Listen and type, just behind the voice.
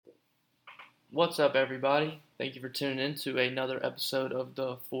What's up, everybody? Thank you for tuning in to another episode of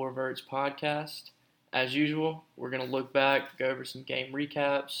the Four Verts podcast. As usual, we're going to look back, go over some game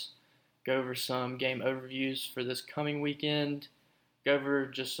recaps, go over some game overviews for this coming weekend, go over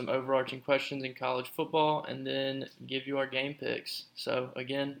just some overarching questions in college football, and then give you our game picks. So,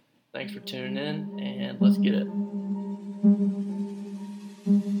 again, thanks for tuning in, and let's get it.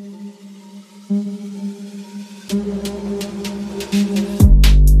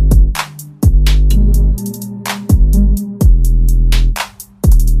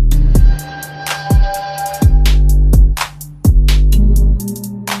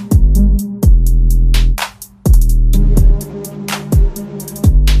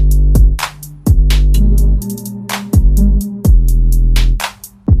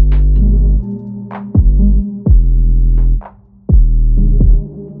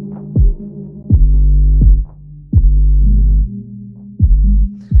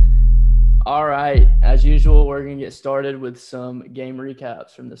 All right, as usual, we're going to get started with some game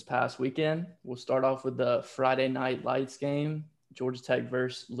recaps from this past weekend. We'll start off with the Friday night lights game, Georgia Tech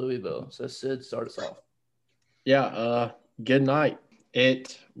versus Louisville. So, Sid, start us off. Good night.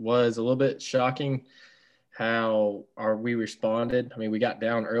 It was a little bit shocking how we responded. I mean, we got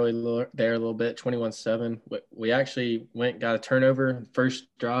down early there a little bit, 21-7. We actually got a turnover, first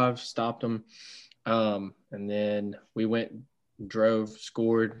drive, stopped them. And then we drove,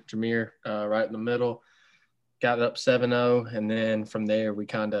 scored Jameer right in the middle, got it up 7-0. And then from there, we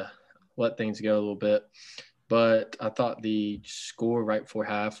kind of let things go a little bit. But I thought the score right before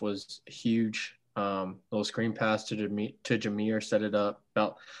half was huge. Little screen pass to Jameer, set it up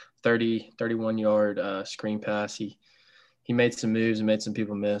about 31-yard screen pass. He made some moves and made some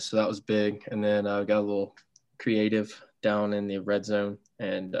people miss, so that was big. And then got a little creative down in the red zone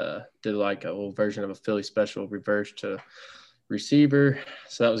and did like a little version of a Philly special, reverse to receiver.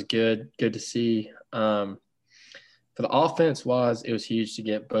 So that was good to see. For the offense it was huge to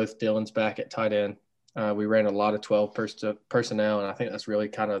get both Dylans back at tight end. We ran a lot of 12 personnel, and I think that's really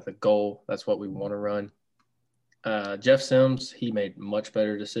kind of the goal. That's what we want to run. Jeff Sims, he made much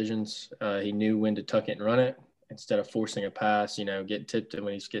better decisions. He knew when to tuck it and run it instead of forcing a pass, get tipped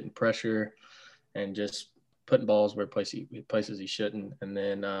when he's getting pressure and just putting balls places he shouldn't. And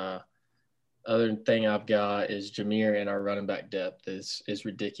then other thing I've got is Jameer, and our running back depth is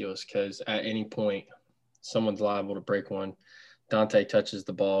ridiculous because at any point someone's liable to break one. Dante touches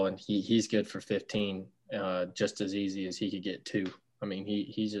the ball, and he's good for 15 just as easy as he could get 2. I mean,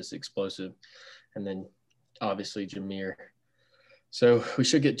 he's just explosive. And then, obviously, Jameer. So we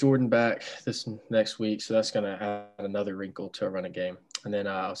should get Jordan back this next week, so that's going to add another wrinkle to our running game. And then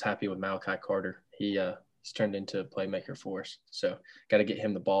I was happy with Malachi Carter. He's turned into a playmaker for us. So got to get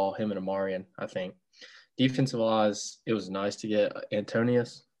him the ball, him and Amarian, I think. Defensive-wise, it was nice to get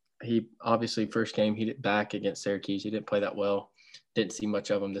Antonius. He obviously first game he did back against Syracuse. He didn't play that well. Didn't see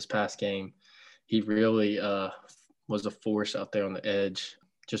much of him this past game. He really was a force out there on the edge,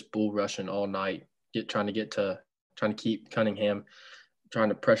 just bull rushing all night, trying to keep Cunningham, trying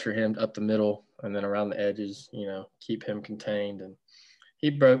to pressure him up the middle and then around the edges, keep him contained. And he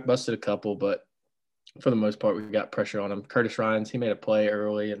busted a couple, but for the most part, we got pressure on him. Curtis Ryans, he made a play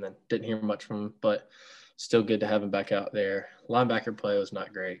early and then didn't hear much from him, but still good to have him back out there. Linebacker play was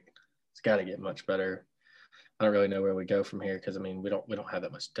not great. It's got to get much better. I don't really know where we go from here because, I mean, we don't have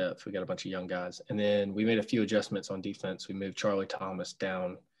that much depth. We got a bunch of young guys. And then we made a few adjustments on defense. We moved Charlie Thomas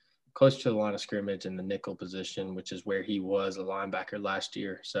down close to the line of scrimmage in the nickel position, which is where he was a linebacker last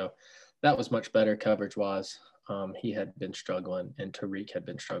year. So that was much better coverage-wise. He had been struggling, and Tariq had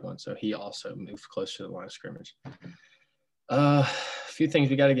been struggling. So he also moved close to the line of scrimmage. A few things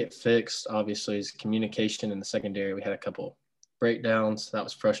we got to get fixed, obviously, is communication in the secondary. We had a couple breakdowns. That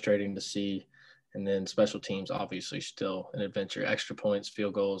was frustrating to see. And then special teams, obviously, still an adventure. Extra points,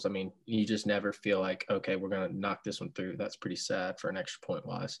 field goals. I mean, you just never feel like, okay, we're going to knock this one through. That's pretty sad for an extra point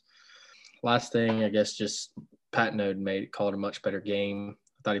wise. Last thing, I guess, just Pat Node called a much better game.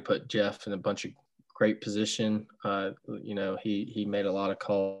 I thought he put Jeff in a bunch of great position. He made a lot of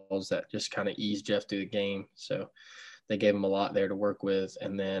calls that just kind of eased Jeff through the game. So they gave him a lot there to work with.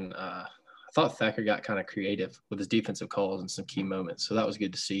 And then I thought Thacker got kind of creative with his defensive calls and some key moments. So that was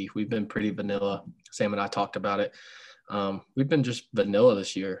good to see. We've been pretty vanilla. Sam and I talked about it. We've been just vanilla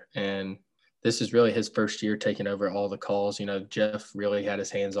this year. And this is really his first year taking over all the calls. Jeff really had his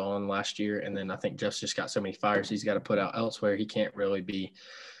hands on last year. And then I think Jeff's just got so many fires he's got to put out elsewhere. He can't really be,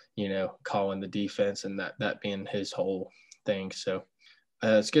 calling the defense and that being his whole thing. So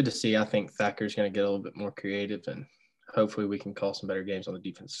it's good to see. I think Thacker's going to get a little bit more creative and hopefully we can call some better games on the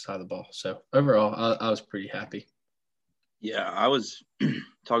defensive side of the ball. So overall, I was pretty happy. Yeah, I was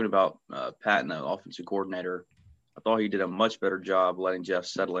talking about Patton, the offensive coordinator. I thought he did a much better job letting Jeff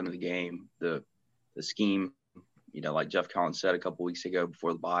settle into the game. The scheme, like Jeff Collins said a couple weeks ago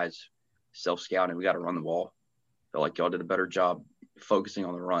before the buys, self-scouting, we got to run the ball. Felt like y'all did a better job focusing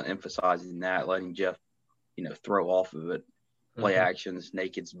on the run, emphasizing that, letting Jeff, throw off of it, play actions,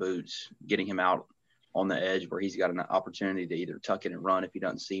 nakeds, boots, getting him out on the edge where he's got an opportunity to either tuck in and run if he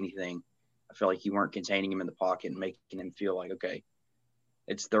doesn't see anything. I feel like you weren't containing him in the pocket and making him feel like, okay,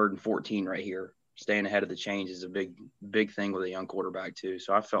 it's 3rd and 14 right here. Staying ahead of the change is a big thing with a young quarterback too.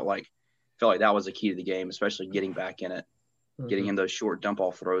 So I felt like that was the key to the game, especially getting back in it, getting him those short dump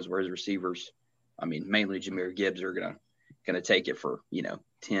off throws where his receivers, mainly Jahmyr Gibbs, are gonna take it for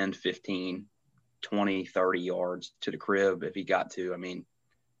 10, 15, 20, 30 yards to the crib if he got to.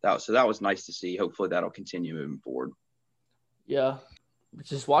 That was nice to see. Hopefully that'll continue moving forward. Yeah,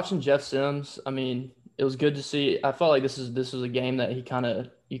 just watching Jeff Sims, it was good to see. I felt like this was a game that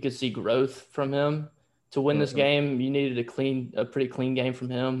you could see growth from him. To win this game, you needed a pretty clean game from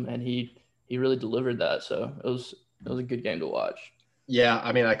him, and he really delivered that. So it was a good game to watch. Yeah,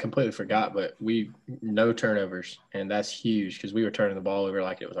 I completely forgot, but no turnovers, and that's huge because we were turning the ball over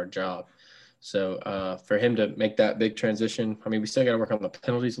like it was our job. So for him to make that big transition, we still got to work on the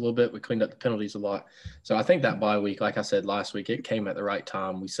penalties a little bit. We cleaned up the penalties a lot. So I think that bye week, like I said last week, it came at the right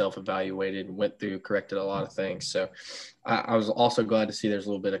time. We self-evaluated and went through, corrected a lot of things. So I was also glad to see there's a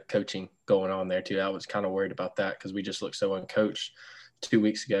little bit of coaching going on there too. I was kind of worried about that because we just looked so uncoached 2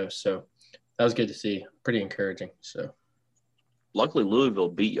 weeks ago. So that was good to see. Pretty encouraging. So. Luckily, Louisville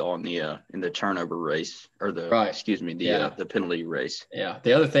beat y'all in the turnover race, or the penalty race. Yeah.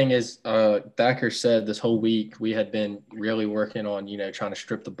 The other thing is, Thacker said this whole week we had been really working on trying to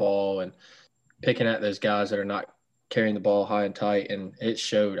strip the ball and picking at those guys that are not carrying the ball high and tight, and it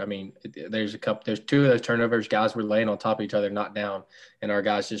showed. There's 2 of those turnovers. Guys were laying on top of each other, not down, and our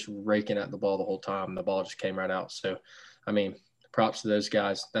guys just raking at the ball the whole time. The ball just came right out. So, props to those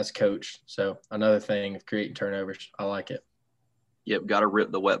guys. That's coached. So another thing of creating turnovers. I like it. Yep, got to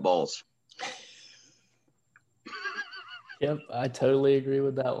rip the wet balls. Yep, I totally agree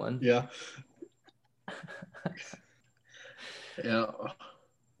with that one. Yeah. Yeah.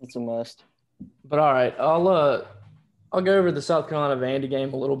 It's a must. But all right, I'll go over the South Carolina Vandy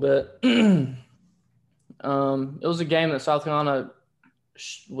game a little bit. It was a game that South Carolina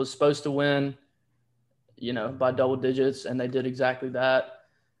was supposed to win, by double digits, and they did exactly that.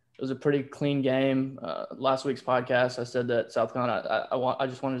 It was a pretty clean game. Last week's podcast, I said that South Carolina, I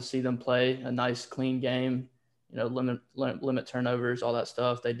just wanted to see them play a nice, clean game, limit turnovers, all that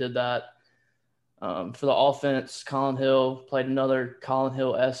stuff. They did that. For the offense, Colin Hill played another Colin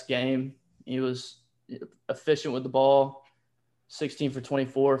Hill-esque game. He was efficient with the ball, 16 for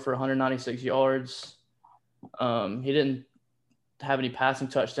 24 for 196 yards. He didn't have any passing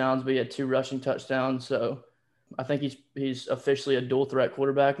touchdowns, but he had 2 rushing touchdowns. So I think he's officially a dual threat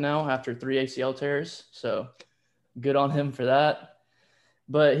quarterback now after 3 ACL tears. So good on him for that.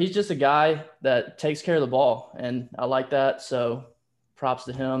 But he's just a guy that takes care of the ball, and I like that. So props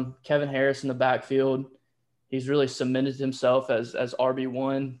to him. Kevin Harris in the backfield. He's really cemented himself as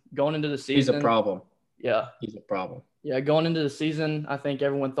RB1 going into the season. He's a problem. Yeah. He's a problem. Yeah, going into the season, I think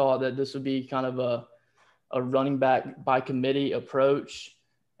everyone thought that this would be kind of a running back by committee approach.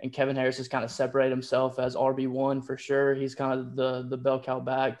 And Kevin Harris has kind of separated himself as RB1 for sure. He's kind of the bell cow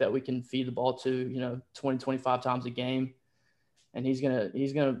back that we can feed the ball to, 20, 25 times a game. And he's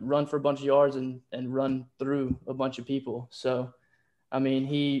gonna run for a bunch of yards and run through a bunch of people. So,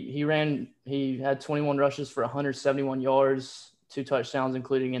 he had 21 rushes for 171 yards, 2 touchdowns,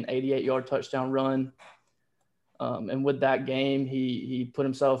 including an 88-yard touchdown run. And with that game, he put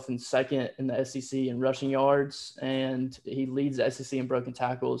himself in second in the SEC in rushing yards, and he leads the SEC in broken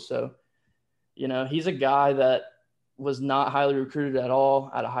tackles. So, he's a guy that was not highly recruited at all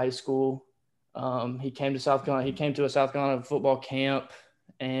out of high school. He came to South Carolina. He came to a South Carolina football camp,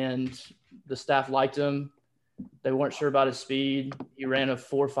 and the staff liked him. They weren't sure about his speed. He ran a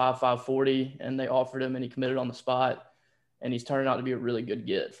 4.55 40, and they offered him, and he committed on the spot. And he's turning out to be a really good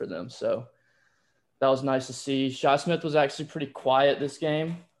get for them. So that was nice to see. Shi Smith was actually pretty quiet this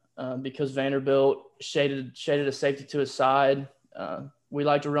game because Vanderbilt shaded a safety to his side. We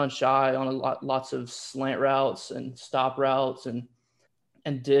like to run Shi on lots of slant routes and stop routes and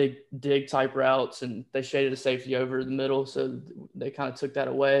dig type routes, and they shaded a safety over the middle, so they kind of took that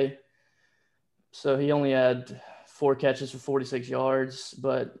away. So he only had 4 catches for 46 yards,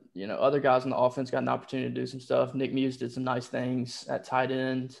 but other guys on the offense got an opportunity to do some stuff. Nick Muse did some nice things at tight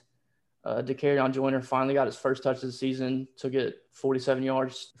end. DeCarrion Joyner finally got his first touch of the season, took it 47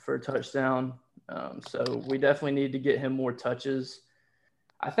 yards for a touchdown. So we definitely need to get him more touches.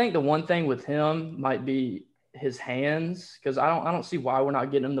 I think the one thing with him might be his hands, because I don't see why we're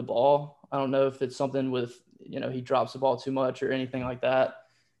not getting him the ball. I don't know if it's something with, he drops the ball too much or anything like that.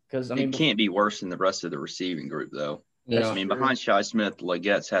 Because it can't be worse than the rest of the receiving group, though. Yeah. I mean, behind Shi Smith,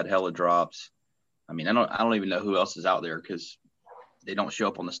 Legette's had hella drops. I mean, I don't even know who else is out there because they don't show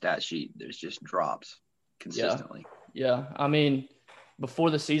up on the stat sheet. There's just drops consistently. Yeah. I mean, before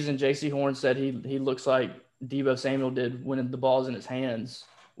the season, J.C. Horn said he looks like Deebo Samuel did when the ball's in his hands,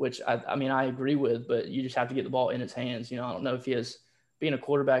 which I mean, I agree with, but you just have to get the ball in his hands. I don't know if he has being a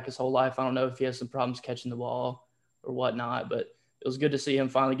quarterback his whole life. I don't know if he has some problems catching the ball or whatnot, but it was good to see him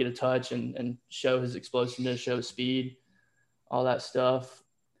finally get a touch and show his explosiveness, show his speed, all that stuff.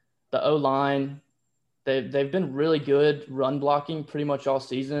 The O-line, they've been really good run blocking pretty much all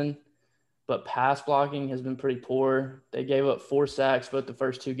season, but pass blocking has been pretty poor. They gave up 4 sacks both the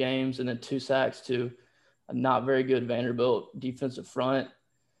first 2 games and then 2 sacks to a not very good Vanderbilt defensive front.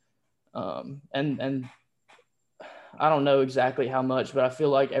 And I don't know exactly how much, but I feel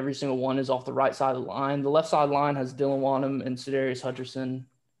like every single one is off the right side of the line. The left side line has Dylan Wanham and Sedarius Hutcherson,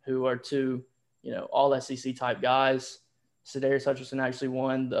 who are 2, all SEC type guys. Sedarius Hutcherson actually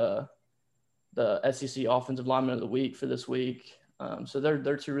won the SEC Offensive Lineman of the Week for this week. So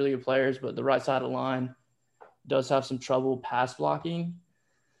they're 2 really good players, but the right side of the line does have some trouble pass blocking.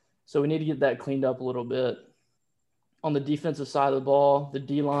 So we need to get that cleaned up a little bit. On the defensive side of the ball, the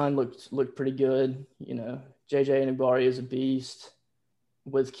D-line looked pretty good. JJ Enagbari is a beast.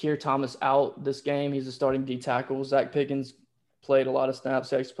 With Keir Thomas out this game, he's a starting D tackle. Zach Pickens played a lot of snaps.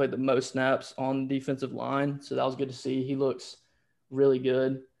 He actually played the most snaps on the defensive line, so that was good to see. He looks really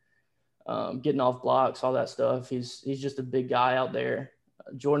good, getting off blocks, all that stuff. He's just a big guy out there.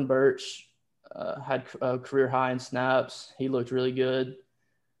 Jordan Birch had a career high in snaps. He looked really good.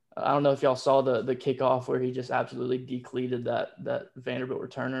 I don't know if y'all saw the kickoff where he just absolutely decleated that Vanderbilt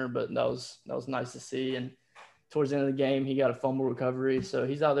returner, but that was nice to see. And towards the end of the game, he got a fumble recovery, so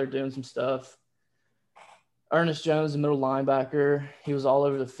he's out there doing some stuff. Ernest Jones, the middle linebacker, he was all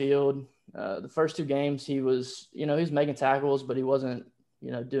over the field. The first 2 games, he was making tackles, but he wasn't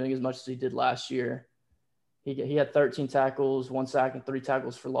doing as much as he did last year. He had 13 tackles, 1 sack, and 3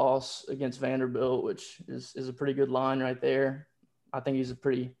 tackles for loss against Vanderbilt, which is a pretty good line right there. I think he's a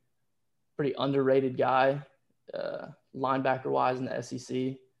pretty underrated guy, linebacker-wise in the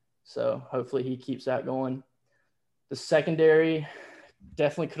SEC. So hopefully he keeps that going. The secondary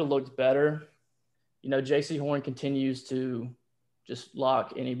definitely could have looked better. J.C. Horn continues to just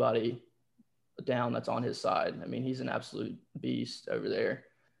lock anybody down that's on his side. I mean, he's an absolute beast over there.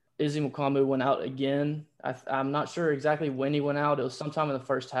 Izzy Mukamu went out again. I'm not sure exactly when he went out. It was sometime in the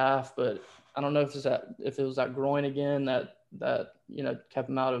first half, but I don't know if it was that groin again that kept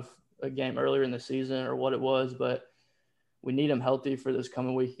him out of a game earlier in the season or what it was, but we need him healthy for this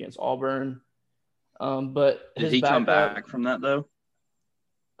coming week against Auburn. But did he come back from that though?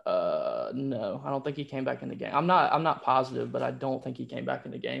 No, I don't think he came back in the game. I'm not positive, but I don't think he came back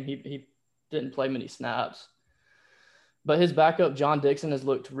in the game. He didn't play many snaps. But his backup, John Dixon, has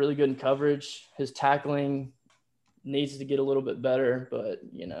looked really good in coverage. His tackling needs to get a little bit better, but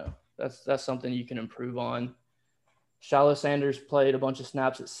that's something you can improve on. Shiloh Sanders played a bunch of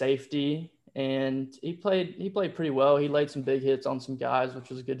snaps at safety, and he played pretty well. He laid some big hits on some guys, which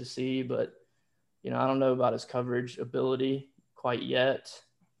was good to see, but I don't know about his coverage ability quite yet.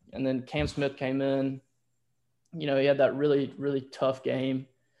 And then Cam Smith came in. He had that really, really tough game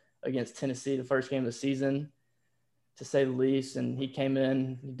against Tennessee, the first game of the season, to say the least. And he came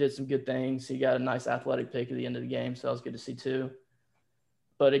in, he did some good things. He got a nice athletic pick at the end of the game, so that was good to see too.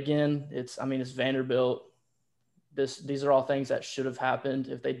 But again, it's Vanderbilt. These are all things that should have happened.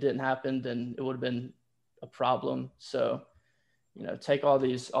 If they didn't happen, then it would have been a problem. So, take all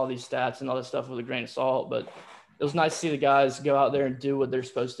these stats and all this stuff with a grain of salt. But it was nice to see the guys go out there and do what they're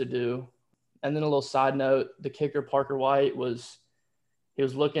supposed to do. And then a little side note, the kicker, Parker White, was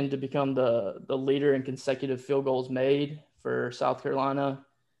looking to become the leader in consecutive field goals made for South Carolina.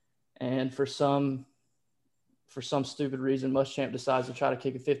 And for some stupid reason, Muschamp decides to try to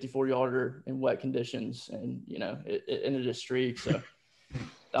kick a 54-yarder in wet conditions, and it ended a streak. So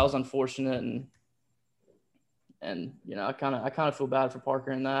that was unfortunate, and I kind of feel bad for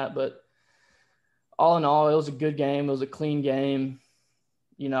Parker in that. But all in all, it was a good game. It was a clean game.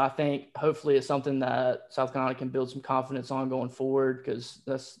 I think hopefully it's something that South Carolina can build some confidence on going forward, because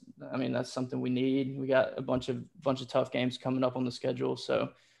that's something we need. We got a bunch of tough games coming up on the schedule, so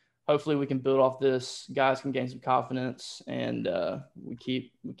hopefully we can build off this. Guys can gain some confidence, and we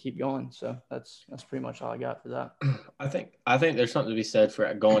keep going. So that's pretty much all I got for that. I think there's something to be said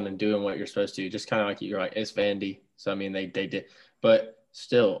for going and doing what you're supposed to. Just kind of like you're like it's Vandy. So I mean they did, but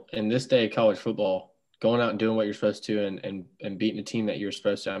still in this day of college football, going out and doing what you're supposed to and beating the team that you're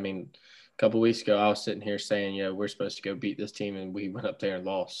supposed to. I mean, a couple of weeks ago I was sitting here saying, we're supposed to go beat this team, and we went up there and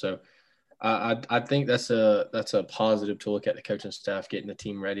lost. So I think that's a positive to look at the coaching staff getting the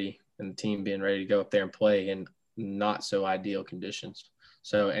team ready and the team being ready to go up there and play in not so ideal conditions.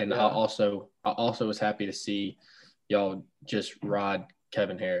 So, and I also was happy to see y'all just ride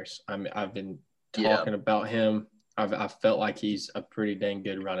Kevin Harris. I've been talking about him. I felt like he's a pretty dang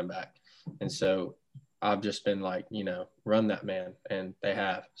good running back, and so I've just been like, run that man, and they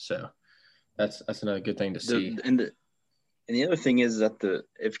have. So that's another good thing to see. And the other thing is that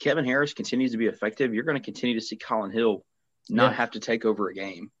if Kevin Harris continues to be effective, you're going to continue to see Colin Hill not have to take over a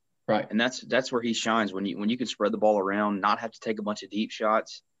game. Right. And that's where he shines when you can spread the ball around, not have to take a bunch of deep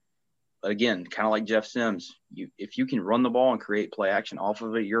shots. But again, kind of like Jeff Sims, if you can run the ball and create play action off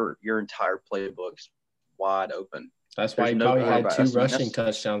of it, your entire playbook's wide open. That's why he probably had 2 rushing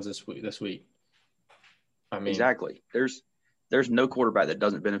touchdowns this week. I mean, exactly. There's no quarterback that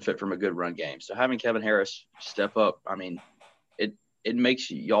doesn't benefit from a good run game. So having Kevin Harris step up, I mean, it makes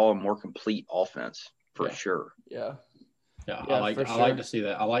y'all a more complete offense for sure. Yeah, I like to see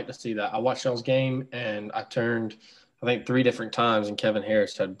that. I watched y'all's game, and I turned, I think 3 different times, and Kevin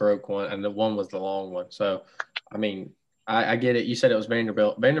Harris had broke one, and the one was the long one. So, I mean, I get it. You said it was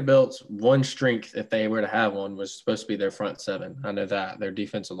Vanderbilt. Vanderbilt's one strength, if they were to have one, was supposed to be their front 7. I know that. Their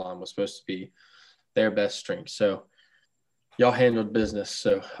defensive line was supposed to be their best strength. So, y'all handled business,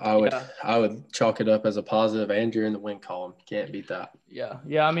 so I would chalk it up as a positive, and you're in the win column. Can't beat that. Yeah.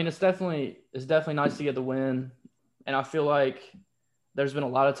 I mean, it's definitely nice to get the win, and I feel like there's been a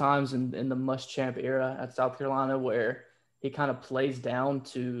lot of times in the Muschamp era at South Carolina where he kind of plays down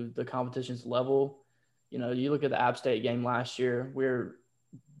to the competition's level. You look at the App State game last year. We're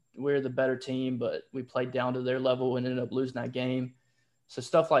the better team, but we played down to their level and ended up losing that game. So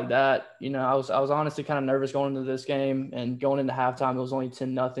stuff like that, I was honestly kind of nervous going into this game, and going into halftime, it was only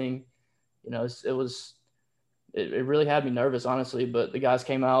 10-0. It really had me nervous, honestly. But the guys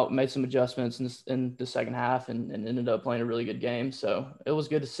came out, made some adjustments in the second half, and ended up playing a really good game. So it was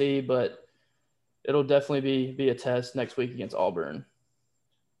good to see, but it'll definitely be a test next week against Auburn.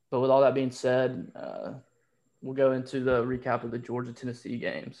 But with all that being said, we'll go into the recap of the Georgia-Tennessee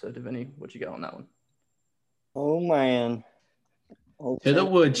game. So, Davini, what you got on that one? Oh, man. To the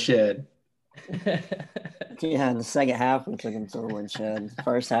woodshed. Yeah, the second half we took him to the woodshed. The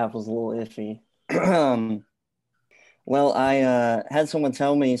first half was a little iffy. Well, I had someone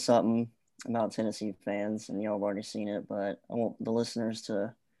tell me something about Tennessee fans, and y'all have already seen it, but I want the listeners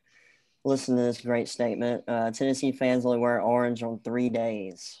to listen to this great statement. Tennessee fans only wear orange on 3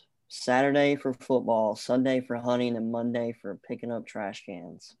 days: Saturday for football, Sunday for hunting, and Monday for picking up trash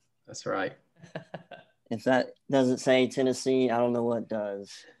cans. That's right. If that doesn't say Tennessee, I don't know what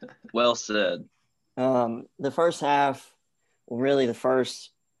does. Well said. The first half, we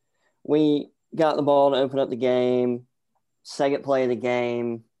got the ball to open up the game. Second play of the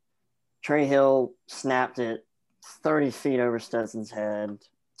game, Trey Hill snapped it 30 feet over Stetson's head.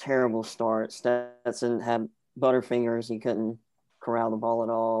 Terrible start. Stetson had butterfingers. He couldn't corral the ball at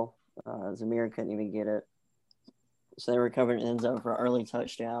all. Zamir couldn't even get it. So they recovered an end zone for an early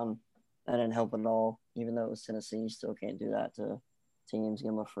touchdown. That didn't help at all. Even though it was Tennessee, you still can't do that to teams. Give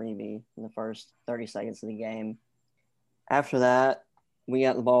them a freebie in the first 30 seconds of the game. After that, we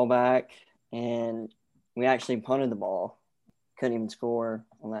got the ball back, and we actually punted the ball. Couldn't even score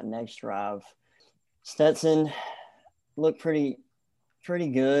on that next drive. Stetson looked pretty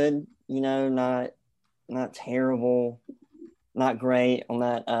good, not terrible, not great. On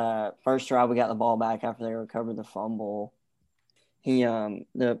that first drive, we got the ball back after they recovered the fumble.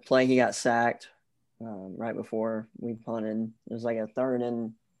 The play he got sacked right before we punted. It was like a 3rd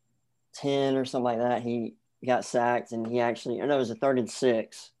and 10 or something like that. He got sacked, and it was a 3rd and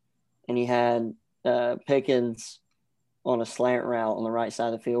 6, and he had Pickens on a slant route on the right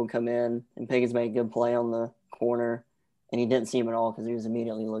side of the field come in, and Pickens made a good play on the corner, and he didn't see him at all because he was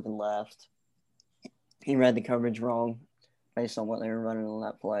immediately looking left. He read the coverage wrong based on what they were running on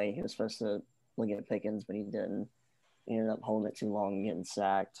that play. He was supposed to look at Pickens, but he didn't. He ended up holding it too long and getting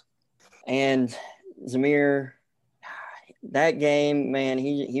sacked. And Zamir, that game, man,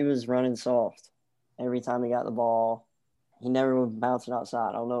 he was running soft every time he got the ball. He never would bounce it outside.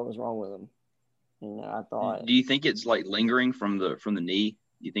 I don't know what was wrong with him. I thought. Do you think it's like lingering from the knee?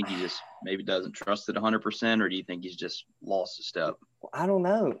 you think he just maybe doesn't trust it 100%, or do you think he's just lost a step? I don't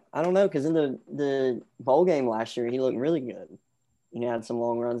know because in the bowl game last year, he looked really good. He had some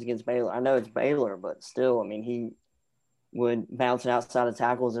long runs against Baylor. I know it's Baylor, but still, I mean, he would bounce it outside of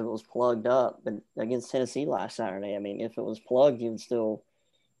tackles if it was plugged up. But against Tennessee last Saturday, I mean, if it was plugged, he would still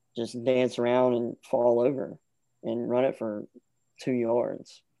just dance around and fall over and run it for 2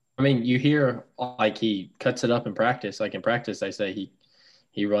 yards. I mean, you hear like he cuts it up in practice. Like in practice, they say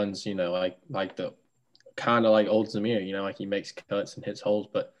he runs, like the kind of like old Zamir, like he makes cuts and hits holes.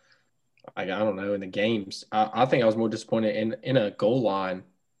 But I don't know, in the games, I think I was more disappointed in a goal line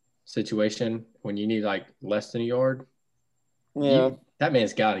situation when you need like less than a yard. Yeah, that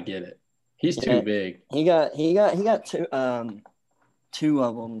man's got to get it. He's too big. He got two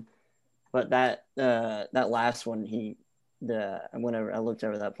of them, but that last one I looked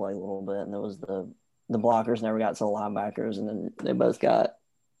over that play a little bit, and it was the blockers never got to the linebackers, and then they both got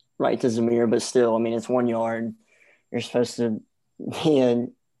right to Zamir. But still, I mean, it's 1 yard. You're supposed to be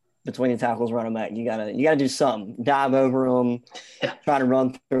in between the tackles, running back. You gotta do something. Dive over them, try to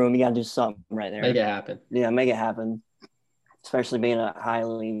run through them. You gotta do something right there. Make it happen. Yeah, make it happen. Especially being a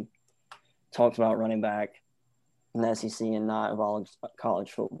highly talked about running back in the SEC and not of all college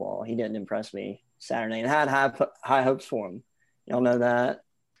football. He didn't impress me Saturday, and I had high hopes for him. Y'all know that.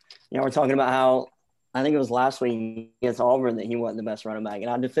 We're talking about how I think it was last week against Auburn that he wasn't the best running back, and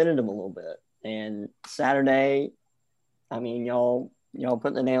I defended him a little bit. And Saturday, I mean, y'all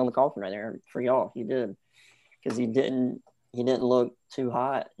put the nail in the coffin right there for y'all. You did, because he didn't look too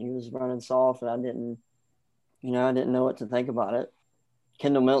hot. He was running soft, and I didn't know what to think about it.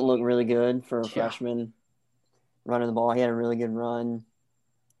 Kendall Milton looked really good for a freshman running the ball. He had a really good run,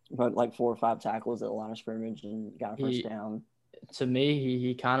 but like 4 or 5 tackles at the line of scrimmage and got a first down. To me,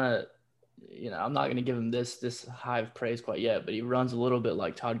 he kind of, I'm not going to give him this high of praise quite yet, but he runs a little bit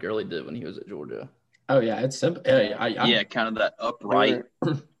like Todd Gurley did when he was at Georgia. Oh, yeah, it's simple. Kind of that upright.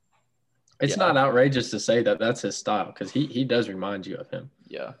 It's not outrageous to say that that's his style, because he does remind you of him.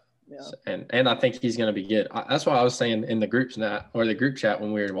 Yeah. Yeah. And I think he's going to be good. That's why I was saying in the group chat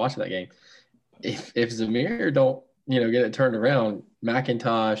when we were watching that game, if Zamir don't, get it turned around,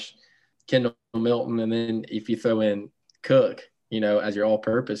 McIntosh, Kendall Milton, and then if you throw in Cook, as your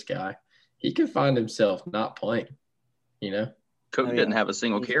all-purpose guy, he could find himself not playing, Cook didn't have a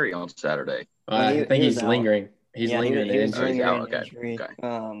single carry on Saturday. I think he's lingering. He's lingering. He was lingering injury.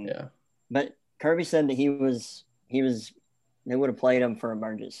 Okay. But Kirby said that he was they would have played him for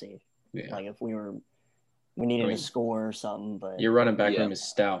emergency. Yeah. Like if we needed a score or something. But your running back room is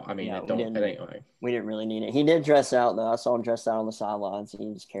stout. I mean, we didn't really need it. He did dress out though. I saw him dressed out on the sidelines. He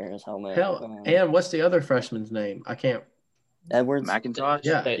was carrying his helmet. And what's the other freshman's name? I can't. Edwards. McIntosh.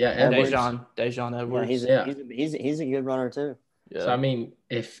 Yeah. Edwards. Dejon Edwards. Yeah, he's a good runner too. Yeah. So I mean,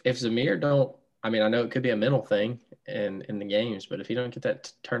 if Zamir don't, I mean, I know it could be a mental thing in the games, but if he don't get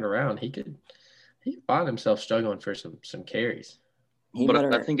that turned around, he could find himself struggling for some carries.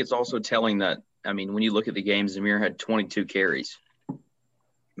 I think it's also telling that, I mean, when you look at the game, Zamir had 22 carries.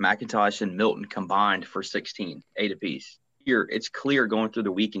 McIntosh and Milton combined for 16, 8 apiece. Here, it's clear going through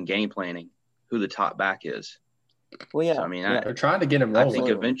the week in game planning who the top back is. Well, yeah. So, I mean, they're trying to get him rolling. I think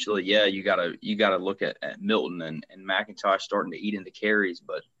eventually, you gotta look at Milton and McIntosh starting to eat into carries.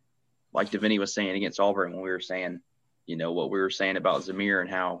 But like Deviney was saying against Auburn, when we were saying, what we were saying about Zamir and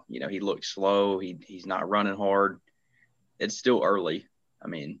how, he looked slow, he's not running hard. It's still early. I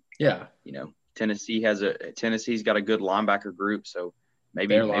mean, Tennessee's got a good linebacker group, so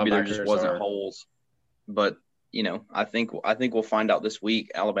maybe there just wasn't holes. But I think we'll find out this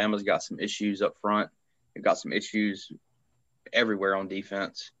week. Alabama's got some issues up front. They've got some issues everywhere on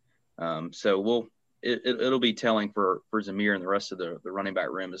defense. So it'll be telling for Zamir and the rest of the running back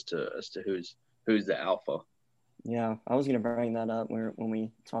room as to who's the alpha. Yeah, I was going to bring that up when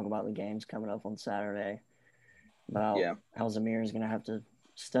we talk about the games coming up on Saturday, about how Zamir is going to have to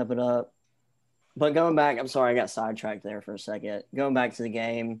step it up. But going back, I'm sorry, I got sidetracked there for a second. Going back to the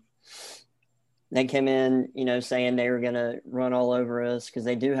game, they came in, saying they were going to run all over us because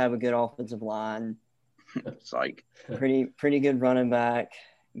they do have a good offensive line. It's like pretty good running back,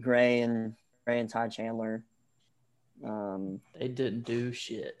 Gray and Ty Chandler. They didn't do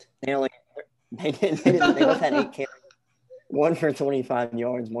shit. They both had 8 carries, 1 for 25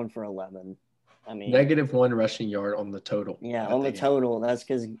 yards, 1 for 11. I mean, -1 rushing yard on the total. Yeah, on the total. That's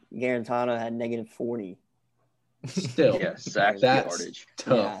because Garantano had -40. Still, sack yardage.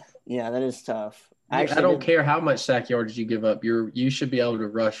 Tough. Yeah, that is tough. I don't care how much sack yardage you give up. You should be able to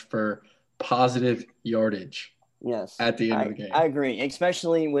rush for positive yardage. Yes. At the end of the game. I agree,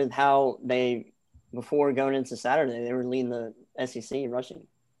 especially with how before going into Saturday, they were leading the SEC in rushing.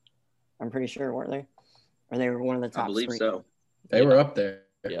 I'm pretty sure, weren't they? Or they were one of the top I believe three. so. They were up there.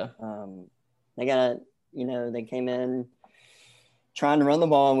 Yeah. They they came in trying to run the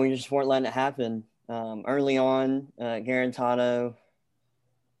ball, and we just weren't letting it happen. Early on, Garantano,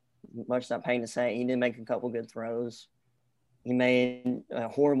 much that pain to say, he did make a couple good throws. He made a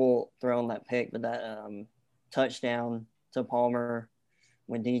horrible throw on that pick, but that touchdown to Palmer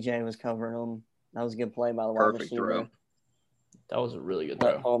when DJ was covering him, that was a good play by the wide Perfect receiver. throw. That was a really good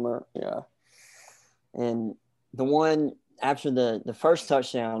throw. Palmer, yeah. And the one after the first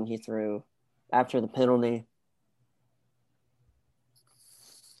touchdown he threw, after the penalty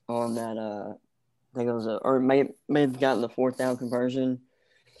on that, I think it was or may have gotten the 4th down conversion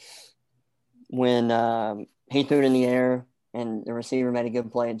when he threw it in the air and the receiver made a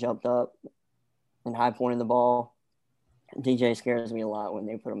good play and jumped up and high pointed the ball. DJ scares me a lot when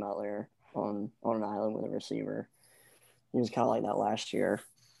they put him out there on an island with a receiver. He was kind of like that last year.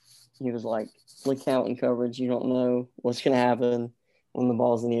 He was like, look out in coverage. You don't know what's going to happen when the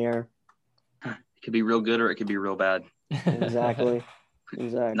ball's in the air. It could be real good or it could be real bad. Exactly.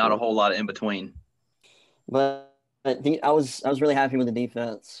 Not a whole lot in between. But I was really happy with the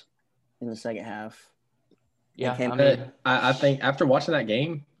defense in the second half. Yeah, I think after watching that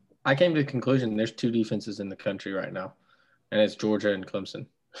game, I came to the conclusion there's 2 defenses in the country right now, and it's Georgia and Clemson.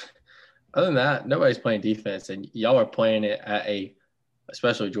 Other than that, nobody's playing defense, and y'all are playing it at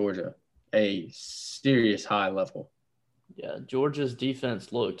especially Georgia, a serious high level. Yeah, Georgia's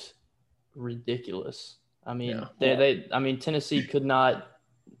defense looked ridiculous. I mean, yeah. Tennessee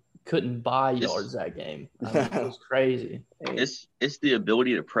couldn't buy yards that game. I mean, it was crazy. It's the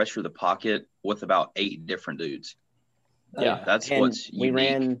ability to pressure the pocket with about 8 different dudes. Yeah, that's and what's unique. We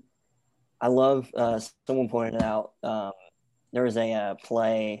ran. I love. Someone pointed out there was a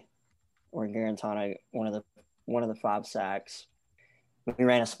play where Garantano one of the 5 sacks. We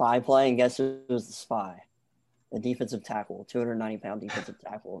ran a spy play, and guess who was the spy? The defensive tackle, 290-pound defensive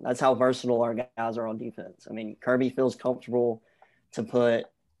tackle. That's how versatile our guys are on defense. I mean, Kirby feels comfortable to put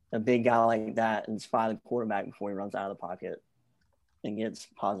a big guy like that and spy the quarterback before he runs out of the pocket and gets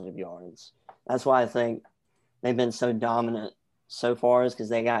positive yards. That's why I think they've been so dominant so far, is because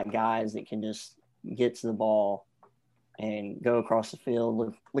they got guys that can just get to the ball and go across the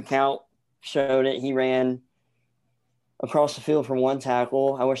field. LeCount showed it. He ran across the field from one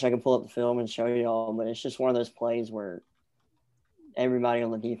tackle. I wish I could pull up the film and show you all, but it's just one of those plays where everybody on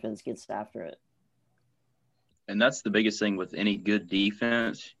the defense gets after it. And that's the biggest thing with any good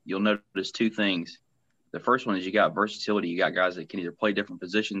defense. You'll notice 2 things. The first one is you got versatility. You got guys that can either play different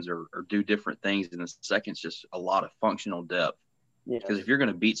positions or do different things. And the second is just a lot of functional depth. Because if you're going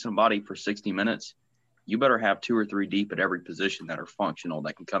to beat somebody for 60 minutes, you better have 2 or 3 deep at every position that are functional,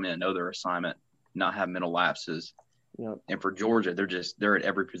 that can come in and know their assignment, not have mental lapses. Yep. And for Georgia, they're at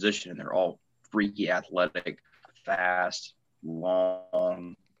every position, and they're all freaky athletic, fast,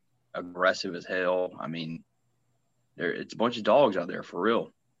 long, aggressive as hell. I mean, it's a bunch of dogs out there for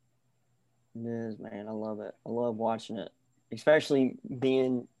real. It is, man. I love it. I love watching it, especially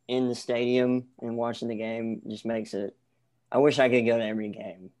being in the stadium and watching the game. Just makes it. I wish I could go to every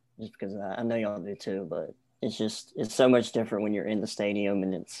game, just because I know y'all do too. But it's so much different when you're in the stadium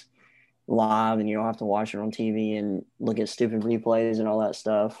and it's live and you don't have to watch it on TV and look at stupid replays and all that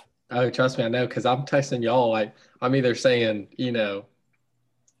stuff. Oh, trust me, I know, because I'm texting y'all like I'm either saying, a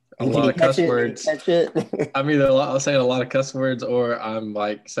lot of cuss words. I'm either saying a lot of cuss words or I'm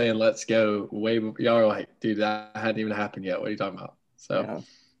like saying "let's go." Y'all are like, dude, that hadn't even happened yet. What are you talking about? So, yeah.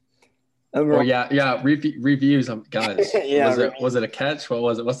 Overall, reviews, guys. Yeah, was it a catch? What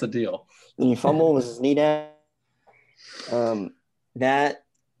was it? What's the deal? When you fumble, was his knee down? That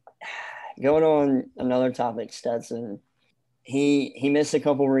going on another topic, Stetson. He missed a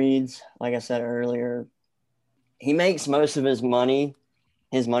couple reads, like I said earlier. He makes most of his money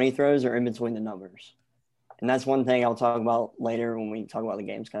throws are in between the numbers. And that's one thing I'll talk about later when we talk about the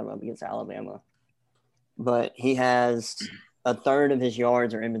games coming up against Alabama. But he has a third of his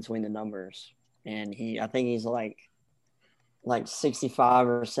yards are in between the numbers. And I think he's like 65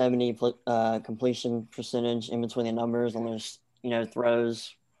 or 70 completion percentage in between the numbers on those,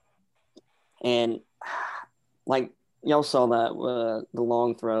 throws. And like y'all saw that, the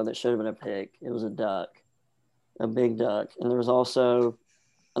long throw that should have been a pick. It was a big duck. And there was also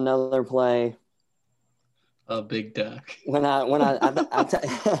another play. A big duck. When I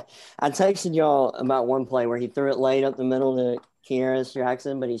texted y'all about one play where he threw it late up the middle to Kearis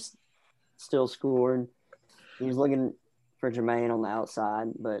Jackson, but he still scored. He was looking for Jermaine on the outside,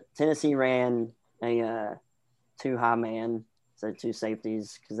 but Tennessee ran a 2 high man, so 2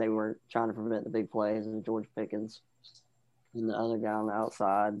 safeties, because they were trying to prevent the big plays of George Pickens. and the other guy on the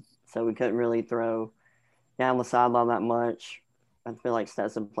outside. So we couldn't really throw down the sideline that much. I feel like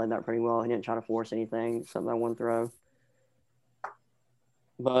Stetson played that pretty well. He didn't try to force anything except that one throw.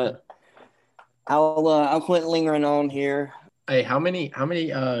 But I'll quit lingering on here. Hey, how many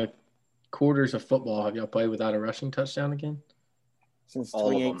quarters of football have y'all played without a rushing touchdown again? Since All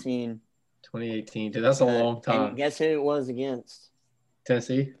of them. 2018. 2018. Dude, that's a long time. And guess who it was against?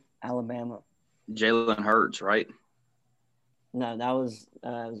 Tennessee? Alabama. Jalen Hurts, right? No, that was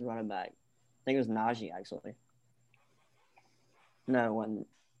running back. I think it was Najee, actually. No, when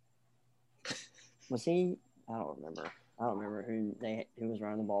was he? I don't remember. I don't remember who was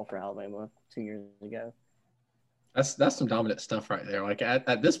running the ball for Alabama 2 years ago. That's some dominant stuff right there. Like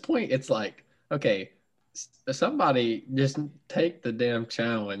at this point, it's like, okay, somebody just take the damn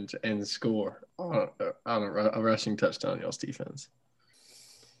challenge and score on a rushing touchdown, y'all's defense.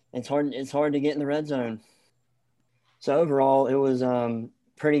 It's hard to get in the red zone. So overall, it was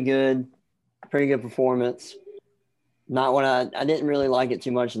pretty good performance. Not what I didn't really like it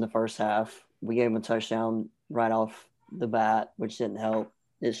too much in the first half. We gave him a touchdown right off the bat, which didn't help.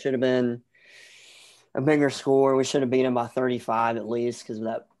 It should have been a bigger score. We should have beat him by 35 at least because of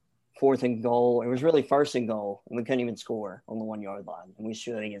that 4th and goal. It was really 1st and goal, and we couldn't even score on the 1 yard line. And we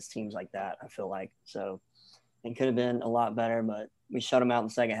should against teams like that, I feel like. So it could have been a lot better, but we shut them out in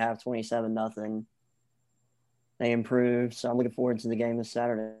the second half, 27-0. They improved. So I'm looking forward to the game this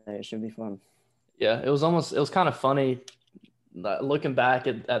Saturday. It should be fun. Yeah, it was kind of funny looking back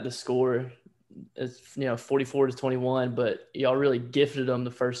at the score. It's 44-21, but y'all really gifted them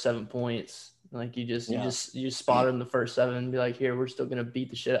the first 7 points. Like you just spotted them the first 7 and be like, here, we're still gonna beat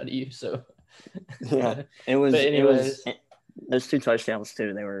the shit out of you. So yeah, it was. But anyways, it was those 2 touchdowns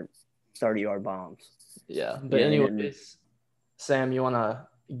too. They were 30-yard bombs. Yeah, but anyways, Sam, you want to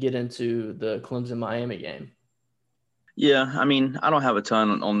get into the Clemson-Miami game? Yeah, I mean, I don't have a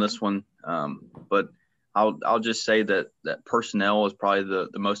ton on this one, but I'll just say that personnel is probably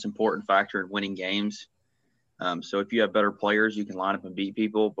the most important factor in winning games. So if you have better players, you can line up and beat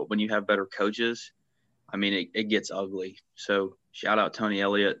people. But when you have better coaches, I mean, it gets ugly. So shout out Tony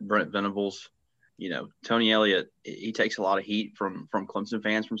Elliott, Brent Venables. Tony Elliott, he takes a lot of heat from Clemson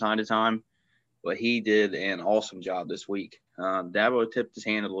fans from time to time, but he did an awesome job this week. Dabo tipped his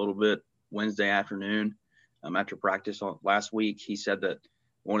hand a little bit Wednesday afternoon after practice last week. He said that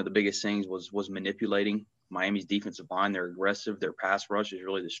one of the biggest things was manipulating Miami's defensive line. They're aggressive. Their pass rush is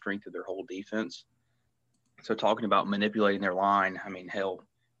really the strength of their whole defense. So talking about manipulating their line, I mean, hell,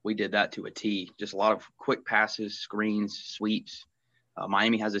 we did that to a T. Just a lot of quick passes, screens, sweeps.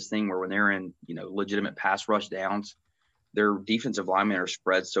 Miami has this thing where when they're in, legitimate pass rush downs, their defensive linemen are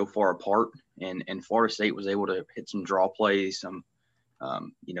spread so far apart, and Florida State was able to hit some draw plays, some,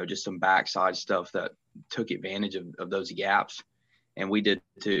 just some backside stuff that took advantage of those gaps, and we did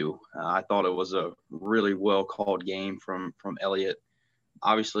too. I thought it was a really well called game from Elliott.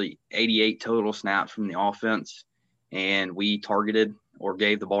 Obviously, 88 total snaps from the offense, and we targeted or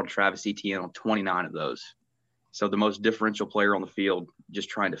gave the ball to Travis Etienne on 29 of those. So the most differential player on the field, just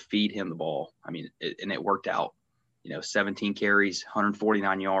trying to feed him the ball. I mean, it worked out. 17 carries,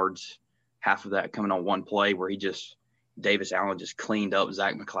 149 yards, half of that coming on one play where Davis Allen just cleaned up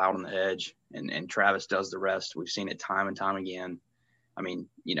Zach McCloud on the edge, and Travis does the rest. We've seen it time and time again. I mean,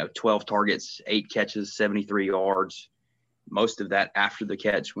 12 targets, 8 catches, 73 yards. Most of that after the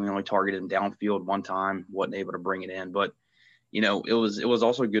catch. We only targeted him downfield one time, wasn't able to bring it in. But, it was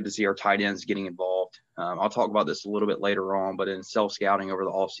also good to see our tight ends getting involved. I'll talk about this a little bit later on, but in self-scouting over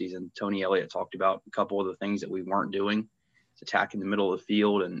the offseason, Tony Elliott talked about a couple of the things that we weren't doing. It's attacking the middle of the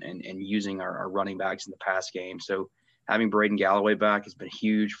field and using our running backs in the pass game. So having Braden Galloway back has been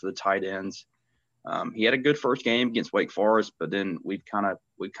huge for the tight ends. He had a good first game against Wake Forest, but then we've kind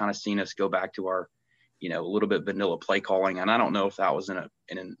of seen us go back to our, a little bit vanilla play calling. And I don't know if that was in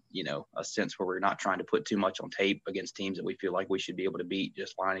a sense where we're not trying to put too much on tape against teams that we feel like we should be able to beat,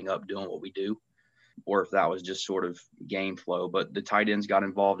 just lining up, doing what we do, or if that was just sort of game flow. But the tight ends got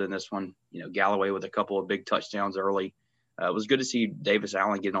involved in this one, Galloway with a couple of big touchdowns early. It was good to see Davis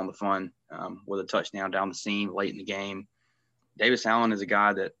Allen getting on the fun with a touchdown down the seam late in the game. Davis Allen is a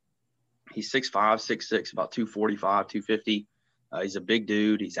guy that he's 6'5", 6'6", about 245, 250. He's a big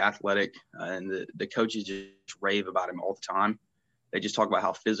dude. He's athletic, and the coaches just rave about him all the time. They just talk about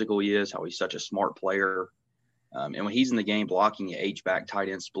how physical he is, how he's such a smart player. And when he's in the game blocking, H-back, tight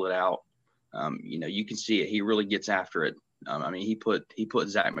end split out, you can see it. He really gets after it. He put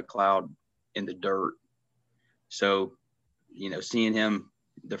Zach McCloud in the dirt. So, seeing him,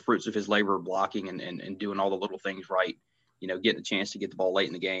 the fruits of his labor blocking and doing all the little things right, getting a chance to get the ball late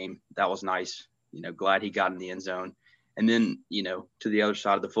in the game, that was nice. Glad he got in the end zone. And then, to the other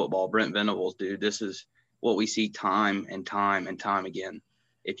side of the football, Brent Venables, dude, this is what we see time and time and time again.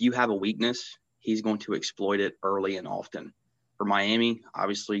 If you have a weakness, he's going to exploit it early and often. For Miami,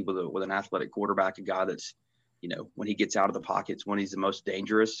 obviously with an athletic quarterback, a guy that's, when he gets out of the pockets, when he's the most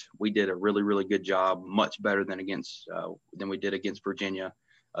dangerous, we did a really, really good job, much better than we did against Virginia,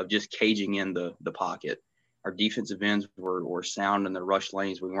 of just caging in the pocket. Our defensive ends were sound in the rush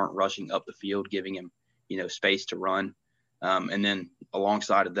lanes. We weren't rushing up the field, giving him, space to run. And then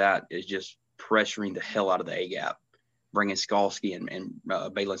alongside of that is just pressuring the hell out of the A-gap, bringing Skalski and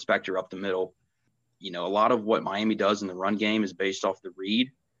Balin Spector up the middle. A lot of what Miami does in the run game is based off the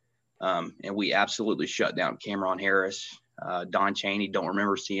read. And we absolutely shut down Cameron Harris, Don Chaney. Don't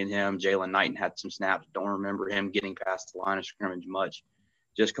remember seeing him. Jalen Knighton had some snaps. Don't remember him getting past the line of scrimmage much.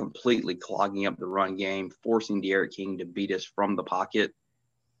 Just completely clogging up the run game, forcing D'Eriq King to beat us from the pocket.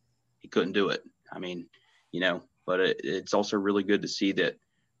 He couldn't do it. I mean, but it's also really good to see that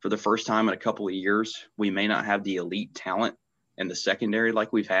for the first time in a couple of years, we may not have the elite talent in the secondary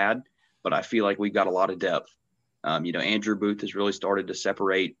like we've had, but I feel like we've got a lot of depth. Andrew Booth has really started to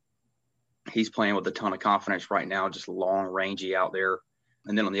separate. He's playing with a ton of confidence right now, just long, rangy out there.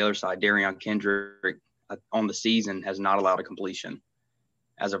 And then on the other side, Darion Kendrick on the season has not allowed a completion.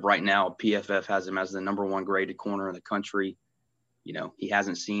 As of right now, PFF has him as the number 1 graded corner in the country. He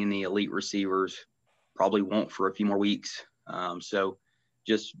hasn't seen the elite receivers, probably won't for a few more weeks. So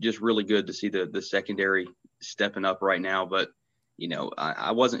just really good to see the secondary stepping up right now. But,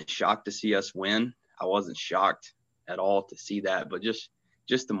 I wasn't shocked to see us win. I wasn't shocked at all to see that, but just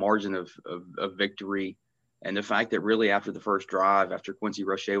the margin of victory, and the fact that really after the first drive, after Quincy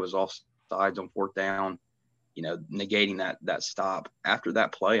Roche was offsides on 4th down, negating that stop. After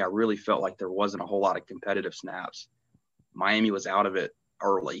that play, I really felt like there wasn't a whole lot of competitive snaps. Miami was out of it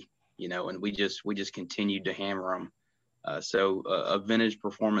early, and we just continued to hammer them. So a vintage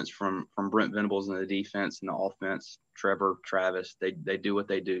performance from Brent Venables in the defense and the offense. Trevor, Travis, they do what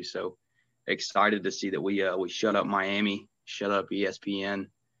they do. So excited to see that we shut up Miami, shut up ESPN.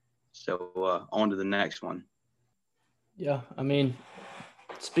 So on to the next one. Yeah, I mean,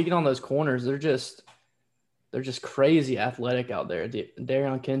 speaking on those corners, they're just crazy athletic out there.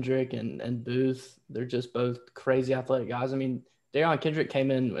 Darion Kendrick and Booth, they're just both crazy athletic guys. I mean, Darion Kendrick came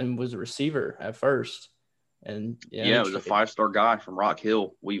in and was a receiver at first. And it was a 5-star guy from Rock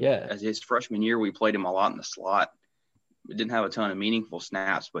Hill. As his freshman year, we played him a lot in the slot. We didn't have a ton of meaningful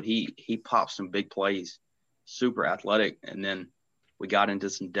snaps, but he popped some big plays, super athletic. And then we got into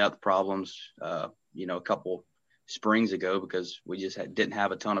some depth problems, a couple springs ago, because we just didn't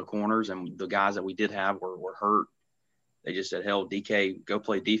have a ton of corners, and the guys that we did have were hurt. They just said, hell, DK, go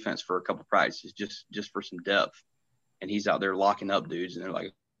play defense for a couple practices just for some depth. And he's out there locking up dudes, and they're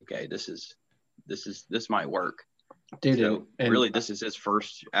like, okay, this might work. Dude, so really this is his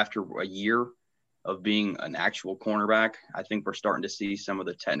first, after a year of being an actual cornerback. I think we're starting to see some of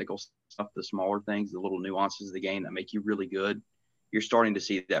the technical stuff, the smaller things, the little nuances of the game that make you really good. You're starting to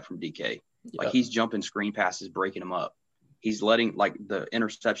see that from DK. Like, he's jumping screen passes, breaking them up. He's letting, like, the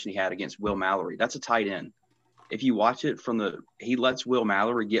interception he had against Will Mallory. That's a tight end. If you watch it he lets Will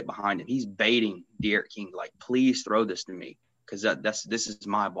Mallory get behind him. He's baiting D'Eriq King, like, please throw this to me, because this is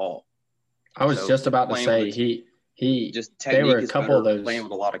my ball. I was just about to say he just technique there were a is couple better, of those playing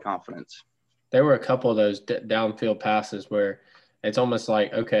with a lot of confidence. There were a couple of those downfield passes where it's almost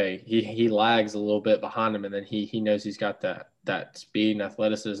like, okay, he lags a little bit behind him, and then he knows he's got that speed and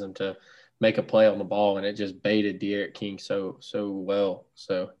athleticism to make a play on the ball, and it just baited D'Eriq King so well.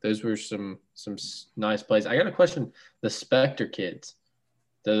 So those were some nice plays. I got a question. The Spector kids,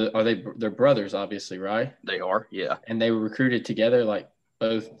 they're brothers, obviously, right? They are, yeah. And they were recruited together, like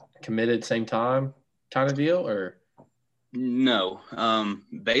both committed same time kind of deal, or? No.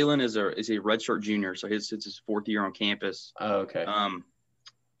 Balin is a redshirt junior, so it's his 4th year on campus. Oh, okay.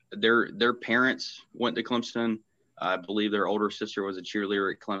 Their parents went to Clemson. I believe their older sister was a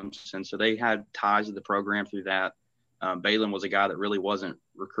cheerleader at Clemson, so they had ties to the program through that. Balin was a guy that really wasn't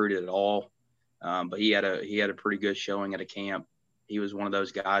recruited at all, but he had a pretty good showing at a camp. He was one of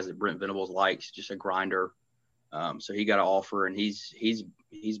those guys that Brent Venables likes, just a grinder. So he got an offer, and he's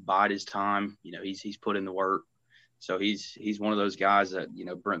bided his time. He's put in the work. So he's one of those guys that,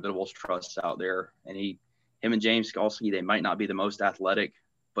 Brent Venables trusts out there. And him and James Skalski, they might not be the most athletic,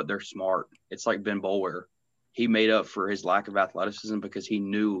 but they're smart. It's like Ben Boulware. He made up for his lack of athleticism because he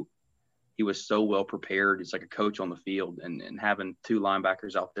knew he was so well prepared. He's like a coach on the field, and having 2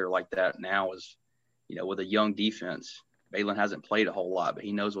 linebackers out there like that now is, with a young defense. Balin hasn't played a whole lot, but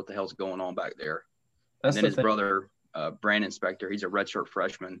he knows what the hell's going on back there. And then his brother, Brandon Spector, he's a redshirt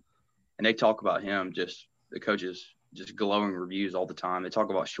freshman, and they talk about him, just the coaches just glowing reviews all the time. They talk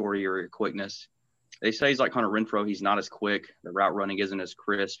about short area quickness. They say he's like Hunter Renfrow. He's not as quick. The route running isn't as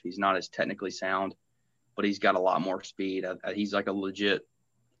crisp. He's not as technically sound, but he's got a lot more speed. He's like a legit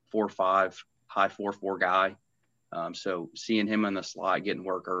 4.5, high 4.4 guy. So seeing him in the slot getting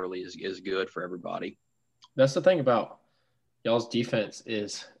work early is good for everybody. That's the thing about y'all's defense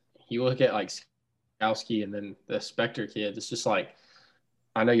is you look at like Skowski and then the Spectre kid. It's just like,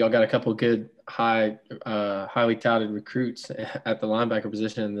 I know y'all got a couple good highly touted recruits at the linebacker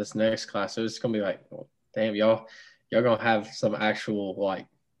position in this next class. So it's gonna be like, well, damn, y'all gonna have some actual like,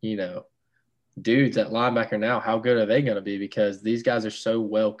 dudes at linebacker now. How good are they gonna be? Because these guys are so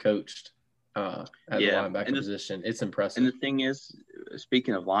well coached at the linebacker position. It's impressive. And the thing is,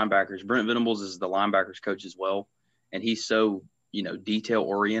 speaking of linebackers, Brent Venables is the linebackers coach as well, and he's so detail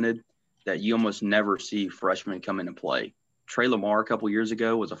oriented that you almost never see freshmen come in and play. Trey Lamar a couple years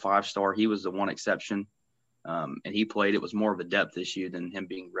ago was a 5-star. He was the one exception, and he played. It was more of a depth issue than him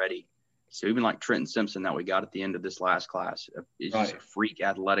being ready. So even like Trenton Simpson that we got at the end of this last class is just a freak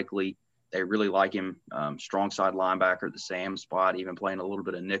athletically. They really like him. Strong side linebacker at the Sam spot, even playing a little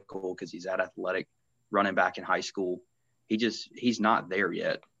bit of nickel because he's that athletic. Running back in high school, he's not there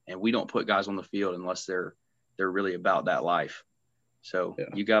yet, and we don't put guys on the field unless they're really about that life. So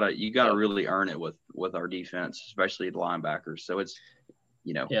you gotta really earn it with our defense, especially the linebackers. So it's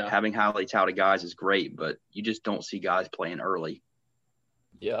having highly touted guys is great, but you just don't see guys playing early.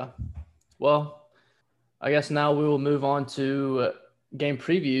 Yeah. Well, I guess now we will move on to game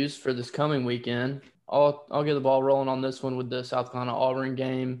previews for this coming weekend. I'll get the ball rolling on this one with the South Carolina Auburn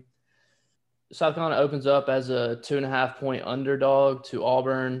game. South Carolina opens up as a 2.5-point underdog to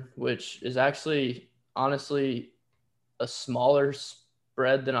Auburn, which is actually honestly a smaller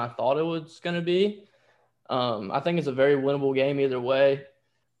spread than I thought it was going to be. I think it's a very winnable game either way.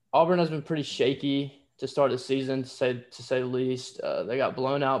 Auburn has been pretty shaky to start the season, to say the least. They got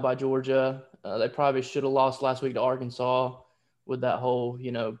blown out by Georgia. They probably should have lost last week to Arkansas with that whole,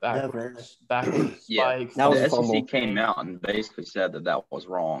 backwards spike. That was the SEC came out and basically said that was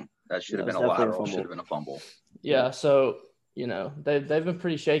wrong. That should have been a lateral. Should have been a fumble. Yeah. So they've been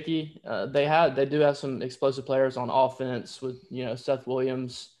pretty shaky. They do have some explosive players on offense with Seth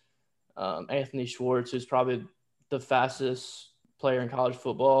Williams, Anthony Schwartz, who's probably the fastest player in college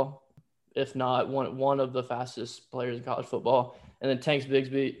football, if not one of the fastest players in college football. And then Tank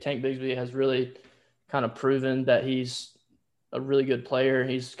Bigsby has really kind of proven that he's a really good player.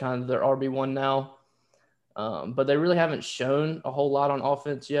 He's kind of their RB1 now, but they really haven't shown a whole lot on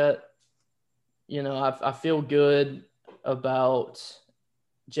offense yet. I feel good about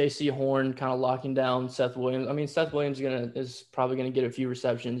J.C. Horn kind of locking down Seth Williams. I mean, Seth Williams is probably gonna get a few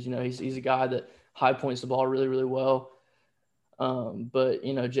receptions. He's a guy that high points the ball really, really well. But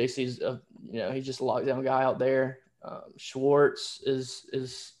J.C.'s he's just a lockdown guy out there. Schwartz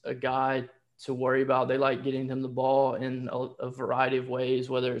is a guy to worry about. They like getting him the ball in a variety of ways,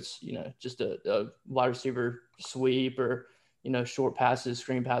 whether it's just a wide receiver sweep or short passes,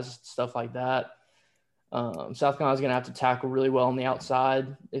 screen passes, stuff like that. South Carolina's going to have to tackle really well on the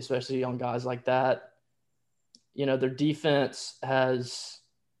outside, especially on guys like that. Their defense is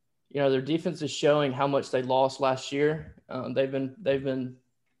showing how much they lost last year. They've been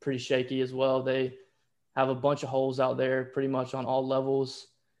pretty shaky as well. They have a bunch of holes out there pretty much on all levels.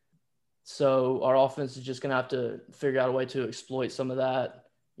 So our offense is just going to have to figure out a way to exploit some of that,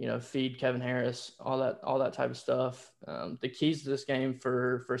 feed Kevin Harris, all that type of stuff. The keys to this game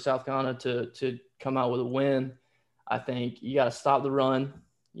for South Carolina to come out with a win, I think you got to stop the run,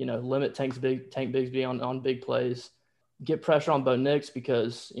 limit Tank Bigsby on big plays, get pressure on Bo Nix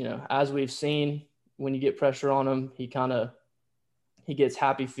because, as we've seen, when you get pressure on him, he gets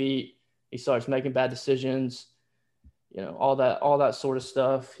happy feet. He starts making bad decisions, all that sort of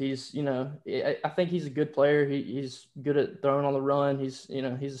stuff. He's, I think he's a good player. He's good at throwing on the run. He's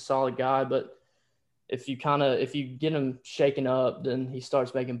a solid guy, but if you get him shaken up, then he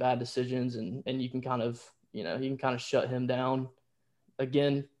starts making bad decisions and you can kind of shut him down.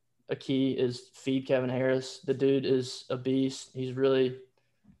 Again, a key is feed Kevin Harris. The dude is a beast. He's really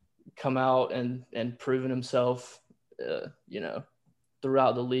come out and proven himself,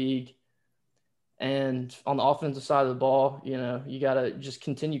 throughout the league. And on the offensive side of the ball, you got to just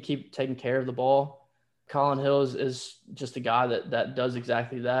keep taking care of the ball. Colin Hill is just a guy that does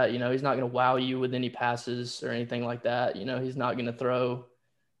exactly that. He's not going to wow you with any passes or anything like that. He's not going to throw,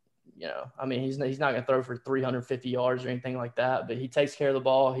 he's not going to throw for 350 yards or anything like that, but he takes care of the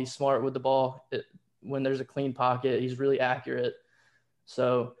ball. He's smart with the ball. When there's a clean pocket, he's really accurate.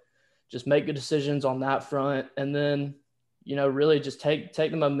 So just make good decisions on that front. And then really just take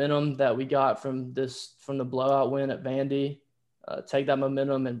the momentum that we got from the blowout win at Vandy, take that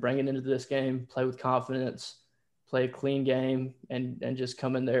momentum and bring it into this game, play with confidence, play a clean game, and just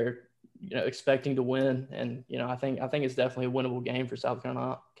come in there, expecting to win. And, I think it's definitely a winnable game for South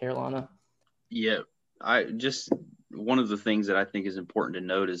Carolina. Yeah. One of the things that I think is important to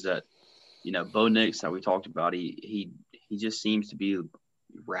note is that, Bo Nix, that we talked about, he just seems to be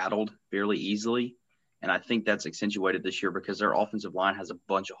rattled fairly easily. And I think that's accentuated this year because their offensive line has a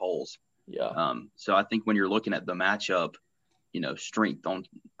bunch of holes. Yeah. So I think when you're looking at the matchup, strength on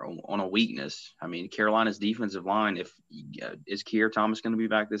a weakness, I mean, Carolina's defensive line, is Keir Thomas going to be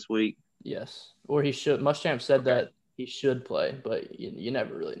back this week? Yes. Or he should. Muschamp said that he should play, but you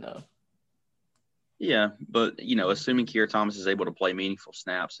never really know. Yeah, but, assuming Keir Thomas is able to play meaningful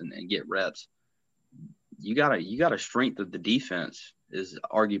snaps and get reps, you got a strength of the defense is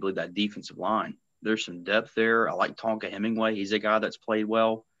arguably that defensive line. There's some depth there. I like Tonka Hemingway. He's a guy that's played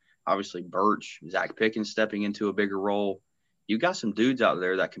well. Obviously, Birch, Zach Pickens stepping into a bigger role. You got some dudes out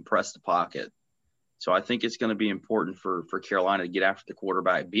there that can press the pocket. So I think it's going to be important for Carolina to get after the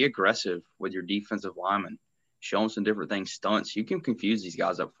quarterback. Be aggressive with your defensive linemen. Show them some different things, stunts. You can confuse these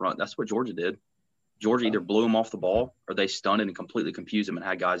guys up front. That's what Georgia did. Georgia either blew them off the ball or they stunned and completely confused them and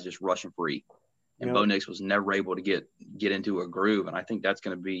had guys just rushing free. And Bo Nix was never able to get into a groove. And I think that's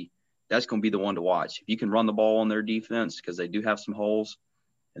going to be the one to watch. If you can run the ball on their defense, because they do have some holes,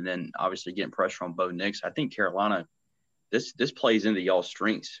 and then obviously getting pressure on Bo Nix, I think Carolina, this plays into y'all's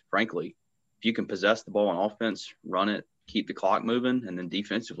strengths, frankly. If you can possess the ball on offense, run it, keep the clock moving, and then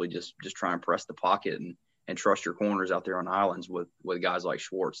defensively just try and press the pocket and trust your corners out there on islands with guys like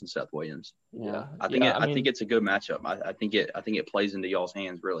Schwartz and Seth Williams. Yeah. I think it's a good matchup. I think it plays into y'all's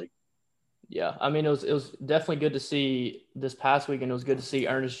hands, really. Yeah, I mean, it was definitely good to see this past weekend. It was good to see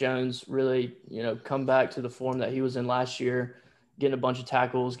Ernest Jones really, come back to the form that he was in last year, getting a bunch of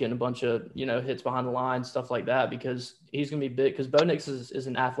tackles, getting a bunch of, hits behind the line, stuff like that, because he's going to be big. Because Bo Nix is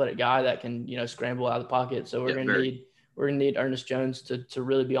an athletic guy that can, scramble out of the pocket. So we're going to need Ernest Jones to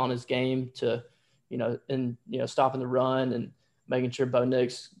really be on his game to, stopping the run and making sure Bo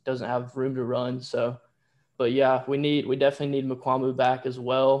Nix doesn't have room to run. So, but yeah, we definitely need McQuamu back as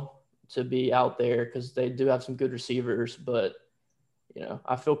well to be out there because they do have some good receivers, but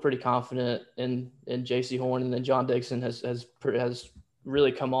I feel pretty confident in J.C. Horn, and then John Dixon has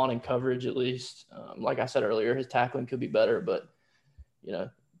really come on in coverage at least. Like I said earlier, his tackling could be better, but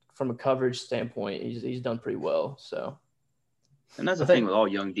from a coverage standpoint, he's done pretty well. So, and that's the thing with all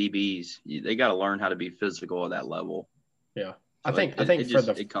young DBs, they got to learn how to be physical at that level. Yeah, so I think for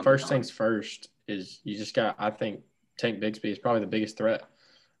the first things first is you just got. I think Tank Bigsby is probably the biggest threat.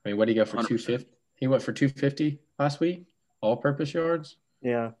 I mean, what did he go for 250? He went for 250 last week, all-purpose yards.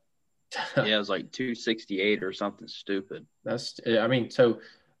 Yeah. Yeah, it was like 268 or something stupid. So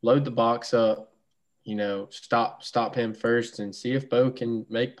load the box up, stop him first and see if Bo can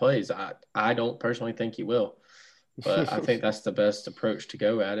make plays. I don't personally think he will, but I think that's the best approach to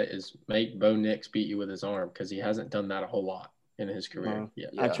go at it is make Bo Nix beat you with his arm because he hasn't done that a whole lot in his career. Yeah.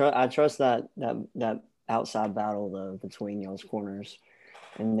 I trust that outside battle though between y'all's corners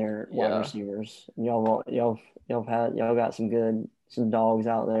and their wide receivers. Y'all got some dogs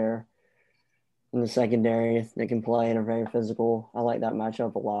out there in the secondary that can play and are very physical. I like that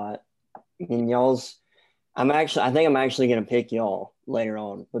matchup a lot. And I think I'm actually going to pick y'all later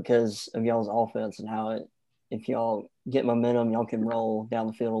on because of y'all's offense and how if y'all get momentum, y'all can roll down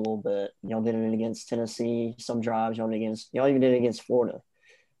the field a little bit. Y'all did it against Tennessee, some drives y'all even did it against Florida.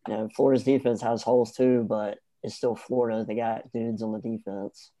 Florida's defense has holes too, but it's still Florida. They got dudes on the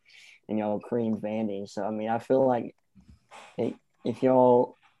defense, and y'all creamed Vandy. So, I mean, I feel like if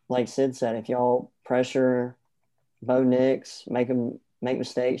y'all, like Sid said, if y'all pressure Bo Nix, make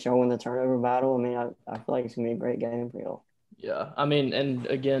mistakes, y'all win the turnover battle. I mean, I feel like it's going to be a great game for y'all. Yeah. I mean, and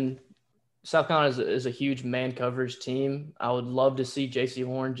again, South Carolina is a huge man coverage team. I would love to see J.C.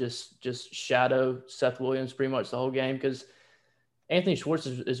 Horn just shadow Seth Williams pretty much the whole game because Anthony Schwartz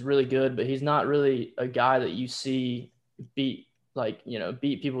is really good, but he's not really a guy that you see beat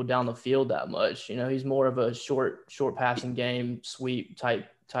people down the field that much. He's more of a short passing game, sweep type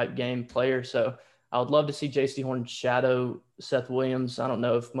game player. So I would love to see J.C. Horn shadow Seth Williams. I don't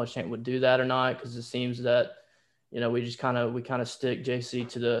know if Muschamp would do that or not because it seems that we just kind of stick J.C.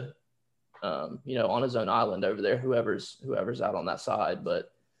 to the on his own island over there, whoever's out on that side.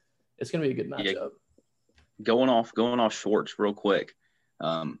 But it's going to be a good matchup. Yeah. Going off Schwartz real quick.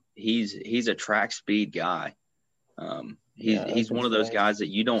 He's a track speed guy. He's one of those guys that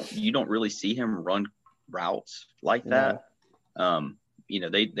you don't really see him run routes like that.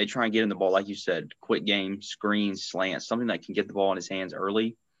 they try and get him the ball, like you said, quick game, screens, slants, something that can get the ball in his hands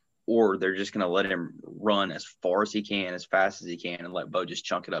early, or they're just going to let him run as far as he can, as fast as he can, and let Bo just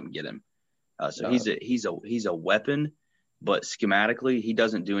chunk it up and get him. So he's a weapon, but schematically he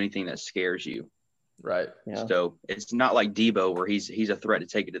doesn't do anything that scares you. Right. Yeah. So it's not like Debo where he's a threat to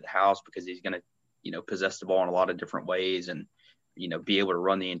take it to the house because he's going to possess the ball in a lot of different ways and be able to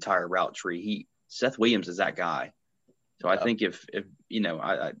run the entire route tree. Seth Williams is that guy. So I think if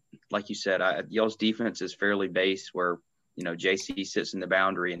I like you said, y'all's defense is fairly base where JC sits in the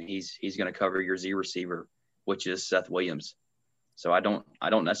boundary and he's going to cover your Z receiver, which is Seth Williams. So I don't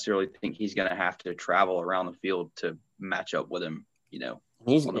necessarily think he's going to have to travel around the field to match up with him.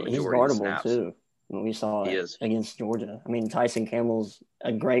 He's on the majority of the guardable snaps. too. We saw He it is. against Georgia. I mean, Tyson Campbell's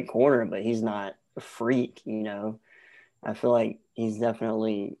a great corner, but he's not a freak. I feel like he's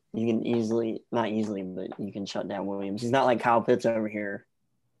definitely you can shut down Williams. He's not like Kyle Pitts over here,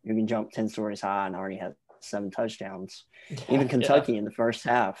 who can jump 10 stories high and already has 7 touchdowns. Even Kentucky in the first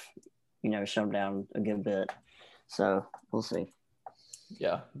half, shut him down a good bit. So we'll see.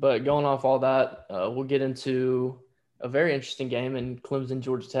 Yeah, but going off all that, we'll get into a very interesting game in Clemson,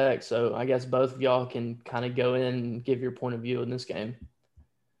 Georgia Tech. So I guess both of y'all can kind of go in and give your point of view in this game.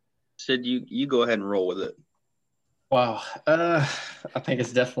 Sid, you go ahead and roll with it. Wow. I think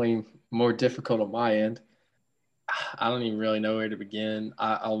it's definitely more difficult on my end. I don't even really know where to begin.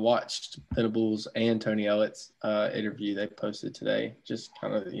 I watched Venables and Tony Ellitt's interview they posted today, just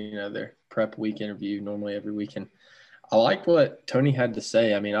kind of, their prep week interview normally every weekend. I liked what Tony had to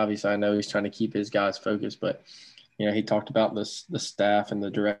say. I mean, obviously I know he's trying to keep his guys focused, but, he talked about the staff and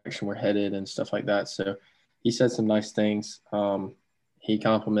the direction we're headed and stuff like that. So he said some nice things. He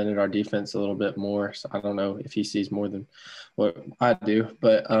complimented our defense a little bit more. So I don't know if he sees more than what I do,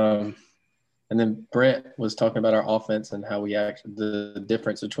 but and then Brent was talking about our offense and how the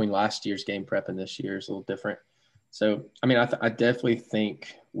difference between last year's game prep and this year is a little different. So, I mean, I definitely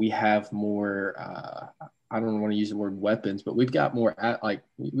think we have more, I don't want to use the word weapons, but we've got more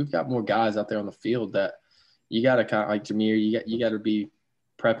guys out there on the field that you got to kind of like Jameer, you got to be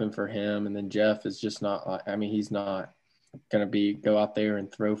prepping for him. And then Jeff is just not he's not going to go out there and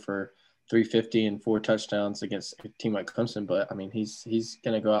throw for 350 and 4 touchdowns against a team like Clemson. But I mean, he's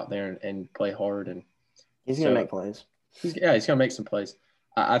going to go out there and play hard, and he's going to make plays. He's going to make some plays.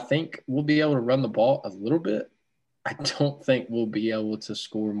 I think we'll be able to run the ball a little bit. I don't think we'll be able to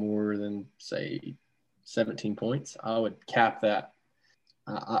score more than, say, 17 points. I would cap that.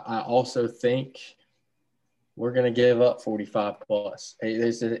 I also think we're going to give up 45 plus.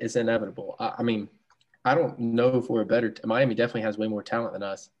 It's inevitable. I mean, I don't know if we're better. Miami definitely has way more talent than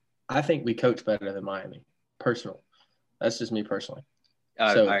us. I think we coach better than Miami, personally. That's just me personally.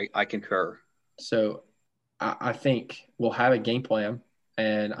 I concur. So I think we'll have a game plan,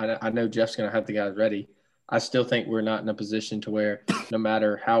 and I know Jeff's going to have the guys ready. I still think we're not in a position to where no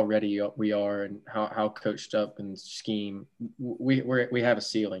matter how ready we are and how coached up and scheme, we have a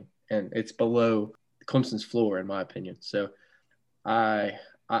ceiling, and it's below Clemson's floor, in my opinion. So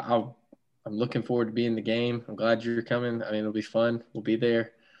I'm looking forward to being in the game. I'm glad you're coming. I mean, it'll be fun. We'll be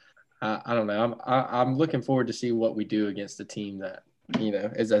there. I don't know. I'm looking forward to see what we do against a team that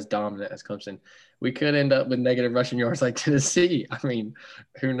is as dominant as Clemson. We could end up with negative rushing yards like Tennessee. I mean,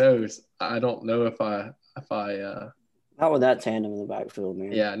 who knows? I don't know if I not with that tandem in the backfield,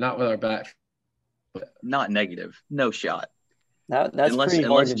 man. Yeah, not with our back. Not negative. No shot. That's unless pretty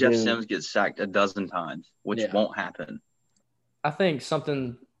hard to Jeff do. Sims gets sacked a dozen times, which won't happen. I think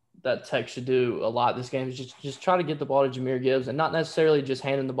something that Tech should do a lot this game is just try to get the ball to Jahmyr Gibbs, and not necessarily just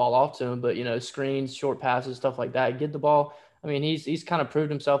handing the ball off to him, but screens, short passes, stuff like that. Get the ball. I mean, he's kind of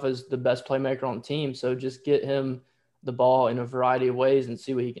proved himself as the best playmaker on the team, so just get him the ball in a variety of ways and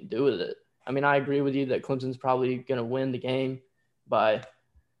see what he can do with it. I mean, I agree with you that Clemson's probably going to win the game by,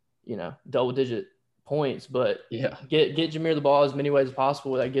 double-digit points, but get Jahmyr the ball as many ways as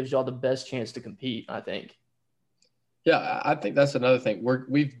possible. That gives y'all the best chance to compete, I think. Yeah, I think that's another thing.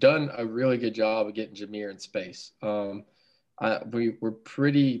 We've done a really good job of getting Jahmyr in space. We're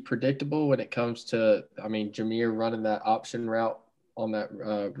pretty predictable when it comes to, Jahmyr running that option route on that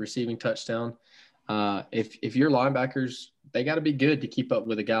receiving touchdown. If your linebackers, they got to be good to keep up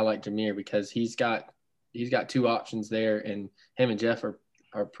with a guy like Jahmyr, because he's got 2 options there, and him and Jeff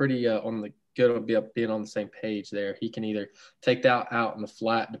are pretty good at being on the same page there. He can either take that out in the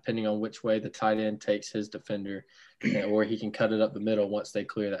flat, depending on which way the tight end takes his defender, or he can cut it up the middle once they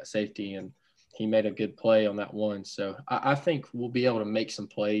clear that safety. And he made a good play on that one. So I think we'll be able to make some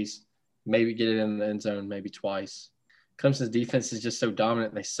plays, maybe get it in the end zone, maybe twice. Clemson's defense is just so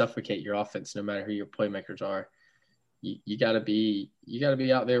dominant, they suffocate your offense no matter who your playmakers are. you got to be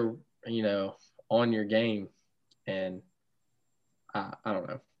out there, on your game. And I don't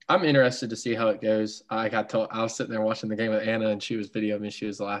know. I'm interested to see how it goes. I was sitting there watching the game with Anna, and she was videoing me. She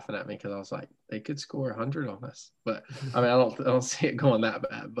was laughing at me because I was like, they could score 100 on us. But I mean, I don't see it going that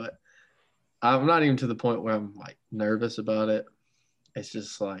bad. But I'm not even to the point where I'm like nervous about it. It's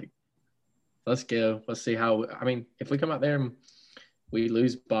just like, let's go. Let's see how. I mean, if we come out there and we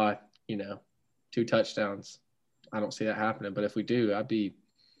lose by 2 touchdowns, I don't see that happening. But if we do,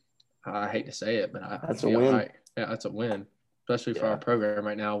 I hate to say it, but That's I'd be a win. all right. Yeah, that's a win, especially for our program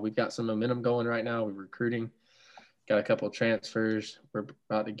right now. We've got some momentum going right now. We're recruiting, got a couple of transfers. We're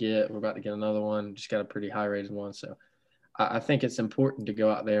about to get another one. Just got a pretty high rated one. So I think it's important to go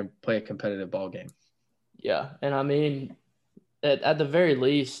out there and play a competitive ball game. Yeah, and I mean, at the very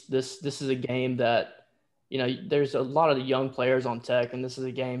least, this is a game that, there's a lot of the young players on Tech, and this is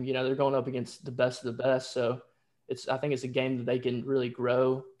a game, they're going up against the best of the best. So I think it's a game that they can really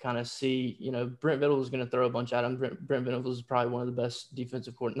grow, kind of see, Brent Venables is going to throw a bunch at him. Brent Venables is probably one of the best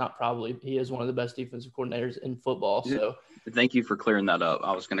defensive not probably, he is one of the best defensive coordinators in football. So thank you for clearing that up.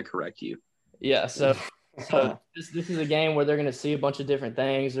 I was going to correct you. Yeah, so this is a game where they're going to see a bunch of different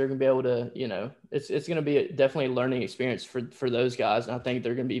things. They're going to be able to, it's going to be definitely a learning experience for those guys, and I think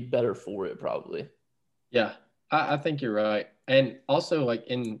they're going to be better for it probably. Yeah, I think you're right. And also, like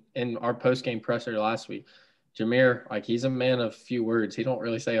in our post-game presser last week, Jameer, like, he's a man of few words. He don't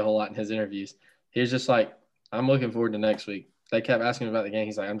really say a whole lot in his interviews. He was just like, I'm looking forward to next week. They kept asking him about the game.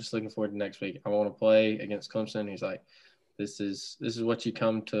 He's like, I'm just looking forward to next week. I want to play against Clemson. He's like, this is what you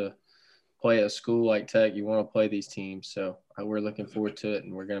come to play at a school like Tech. You want to play these teams. So we're looking forward to it,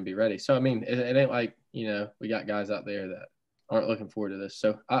 and we're going to be ready. So, I mean, it ain't like, we got guys out there that aren't looking forward to this.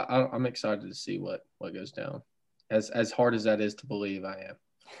 So I'm excited to see what goes down. As hard as that is to believe, I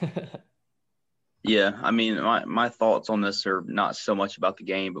am. Yeah, I mean, my thoughts on this are not so much about the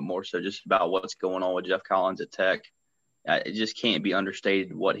game, but more so just about what's going on with Jeff Collins at Tech. It just can't be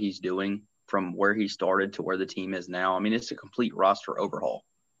understated what he's doing from where he started to where the team is now. I mean, it's a complete roster overhaul.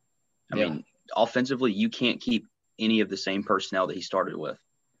 I mean, offensively, you can't keep any of the same personnel that he started with.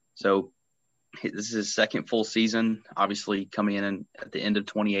 So this is his second full season. Obviously, coming in at the end of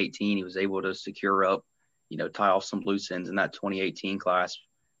 2018, he was able to secure up, tie off some loose ends in that 2018 class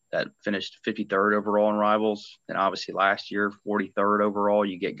that finished 53rd overall in Rivals. And obviously last year, 43rd overall.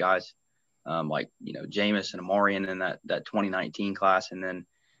 You get guys like, Jameis and Amarian in that 2019 class. And then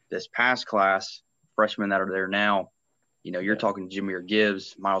this past class, freshmen that are there now, you're talking Jameer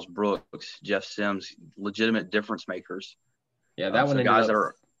Gibbs, Miles Brooks, Jeff Sims, legitimate difference makers. Yeah, that one ended up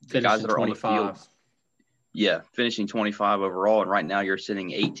guys that are 25. on the field. Yeah, finishing 25 overall. And right now you're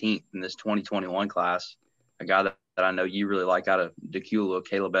sitting 18th in this 2021 class. A guy that I know you really like out of Decula,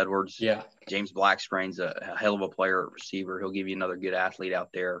 Caleb Edwards. Yeah. James Blackstrain's a hell of a player at receiver. He'll give you another good athlete out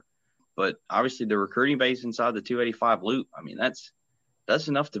there. But obviously the recruiting base inside the 285 loop, I mean, that's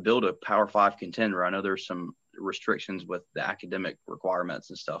enough to build a Power 5 contender. I know there's some restrictions with the academic requirements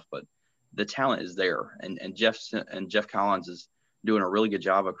and stuff, but the talent is there. And Jeff Collins is doing a really good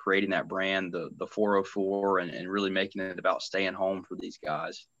job of creating that brand, the 404, and really making it about staying home for these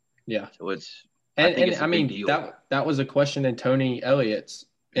guys. Yeah. So it's – I mean, that was a question in Tony Elliott's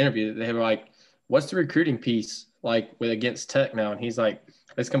interview. They were like, what's the recruiting piece like against Tech now? And he's like,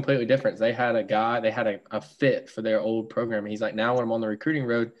 it's completely different. They had a fit for their old program. And he's like, now when I'm on the recruiting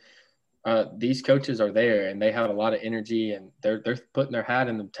road, these coaches are there and they have a lot of energy and they're putting their hat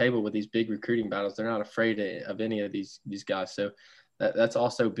in the table with these big recruiting battles. They're not afraid of any of these guys. So that's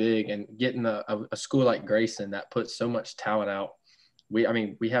also big. And getting a school like Grayson that puts so much talent out.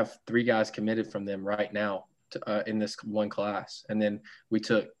 We have 3 guys committed from them right now in this one class. And then we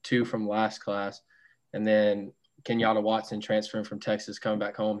took 2 from last class. And then Kenyatta Watson transferring from Texas, coming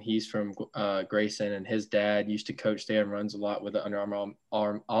back home. He's from Grayson, and his dad used to coach there and runs a lot with the Under Armour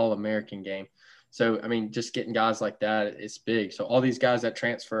All-American game. So, I mean, just getting guys like that, it's big. So all these guys that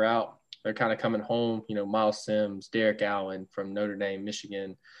transfer out, they're kind of coming home, Miles Sims, Derek Allen from Notre Dame,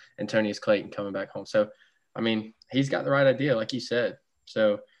 Michigan, Antonius Clayton coming back home. So, I mean, he's got the right idea, like you said.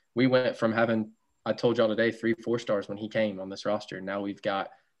 So we went from having, I told y'all today, 3 4-stars when he came on this roster. Now we've got,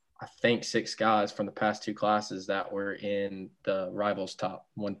 I think, 6 guys from the past 2 classes that were in the Rivals top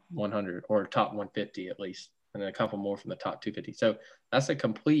 100 or top 150 at least, and then a couple more from the top 250. So that's a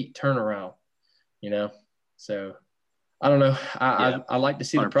complete turnaround, So I don't know. I like to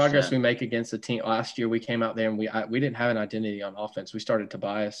see 100%. The progress we make against the team. Last year we came out there and we didn't have an identity on offense. We started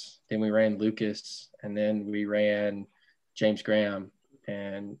Tobias, then we ran Lucas, and then we ran James Graham,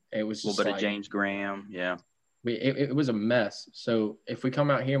 and it was just a little bit of James Graham, yeah. it was a mess. So if we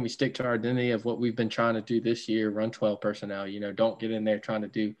come out here and we stick to our identity of what we've been trying to do this year, run 12 personnel, don't get in there trying to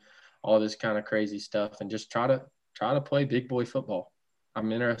do all this kind of crazy stuff and just try to play big boy football.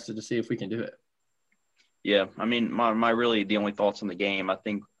 I'm interested to see if we can do it. Yeah, I mean, my really the only thoughts on the game, I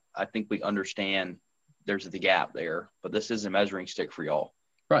think we understand there's the gap there, but this is a measuring stick for y'all.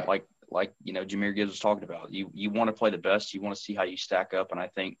 Right. Like Jahmyr Gibbs was talking about. You want to play the best, you want to see how you stack up, and I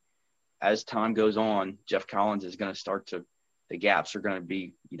think as time goes on, Jeff Collins is going to the gaps are going to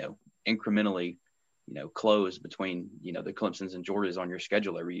be, incrementally, closed between, the Clemsons and Georgias on your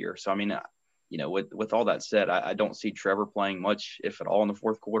schedule every year. So, I mean, with all that said, I don't see Trevor playing much, if at all, in the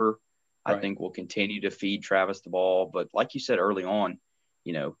fourth quarter. Right. I think we'll continue to feed Travis the ball. But like you said early on,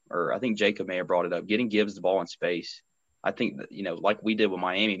 or I think Jacob may have brought it up, getting Gibbs the ball in space. I think that, like we did with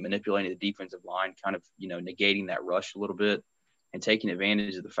Miami, manipulating the defensive line, kind of, negating that rush a little bit, and taking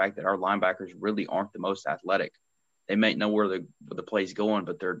advantage of the fact that our linebackers really aren't the most athletic. They may know where the play's going,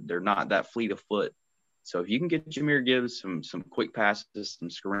 but they're not that fleet of foot. So if you can get Jahmyr Gibbs some quick passes, some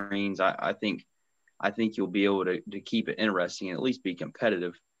screens, I think you'll be able to keep it interesting and at least be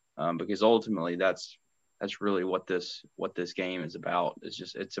competitive, because ultimately that's really what this game is about.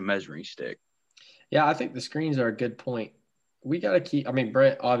 It's a measuring stick. Yeah, I think the screens are a good point. We got to keep. I mean,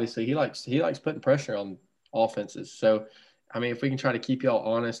 Brent obviously he likes putting pressure on offenses. So I mean, if we can try to keep y'all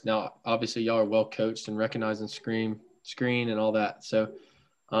honest, now obviously y'all are well coached and recognizing screen and all that. So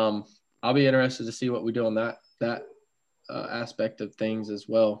I'll be interested to see what we do on that aspect of things as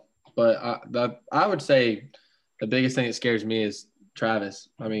well. But I would say the biggest thing that scares me is Travis.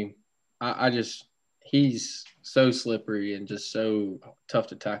 I mean, he's so slippery and just so tough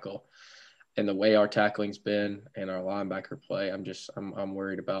to tackle. And the way our tackling's been and our linebacker play, I'm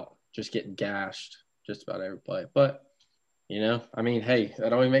worried about just getting gashed just about every play. But I mean, hey,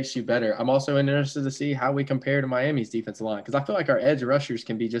 that only makes you better. I'm also interested to see how we compare to Miami's defensive line, because I feel like our edge rushers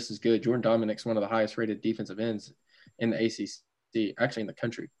can be just as good. Jordan Dominic's one of the highest rated defensive ends in the ACC, actually in the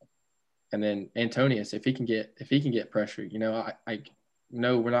country. And then Antonius, if he can get pressure, I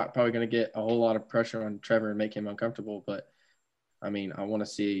know we're not probably going to get a whole lot of pressure on Trevor and make him uncomfortable, but I mean, I want to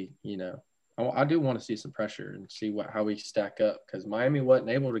see, I do want to see some pressure and see how we stack up, because Miami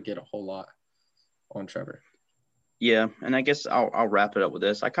wasn't able to get a whole lot on Trevor. Yeah, and I guess I'll wrap it up with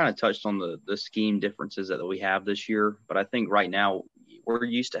this. I kind of touched on the scheme differences that we have this year, but I think right now we're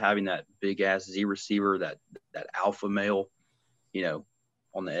used to having that big-ass Z receiver, that alpha male,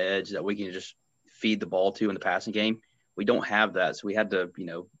 on the edge that we can just feed the ball to in the passing game. We don't have that, so we had to,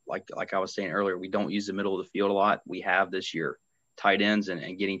 like I was saying earlier, we don't use the middle of the field a lot. We have this year tight ends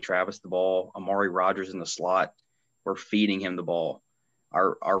and getting Travis the ball, Amari Rodgers in the slot. We're feeding him the ball.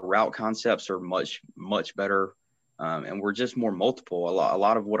 Our route concepts are much, much better. And we're just more multiple. A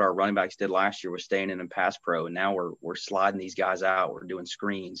lot of what our running backs did last year was staying in and pass pro, and now we're sliding these guys out. We're doing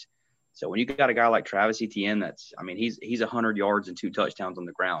screens. So when you got a guy like Travis Etienne, he's 100 yards and 2 touchdowns on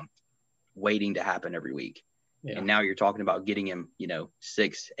the ground, waiting to happen every week. Yeah. And now you're talking about getting him,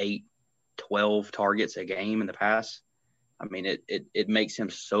 6, 8, 12 targets a game in the pass. I mean, it makes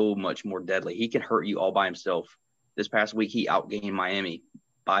him so much more deadly. He can hurt you all by himself. This past week, he outgained Miami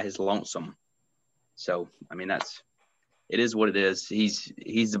by his lonesome. So, I mean, it is what it is. He's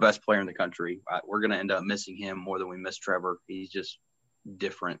the best player in the country. We're going to end up missing him more than we miss Trevor. He's just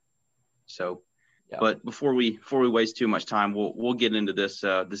different. So, yeah. But before we waste too much time, we'll get into this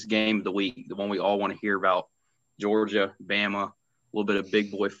game of the week, the one we all want to hear about: Georgia, Bama, a little bit of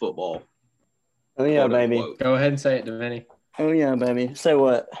big boy football. Oh yeah, baby. Unquote. Go ahead and say it, Devaney. Oh yeah, baby. Say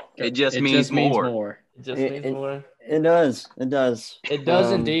what? It just means more. It just means more. It does. It does. It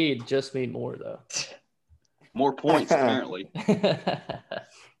does indeed just mean more, though. More points, apparently.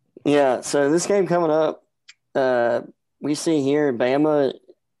 Yeah, so this game coming up, we see here Bama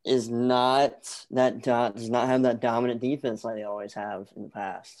does not have that dominant defense like they always have in the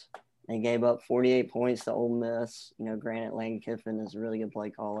past. They gave up 48 points to Ole Miss. Granted, Lane Kiffin is a really good play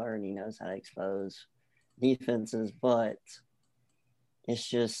caller, and he knows how to expose defenses, but it's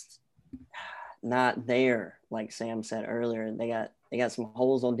just not there, like Sam said earlier. They got some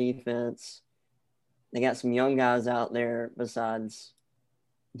holes on defense. They got some young guys out there besides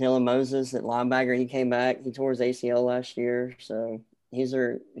Dylan Moses at linebacker. He came back. He tore his ACL last year, so he's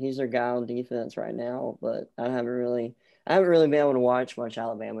their guy on defense right now. But I haven't really been able to watch much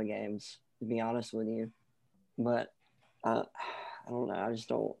Alabama games, to be honest with you. But I don't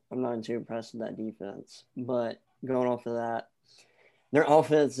know. I'm not too impressed with that defense. But going off of that, their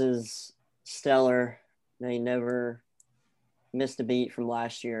offense is stellar. They never missed a beat from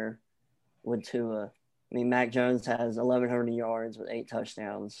last year with Tua. I mean, Mac Jones has 1,100 yards with 8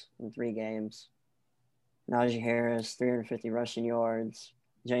 touchdowns in 3 games. Najee Harris, 350 rushing yards.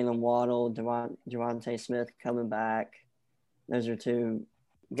 Jalen Waddle, Javonte Smith coming back. Those are two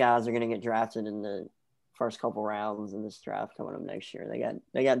guys that are going to get drafted in the first couple rounds in this draft coming up next year.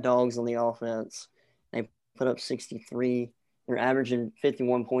 They got dogs on the offense. They put up 63. They're averaging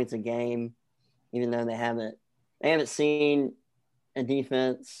 51 points a game, even though they haven't seen a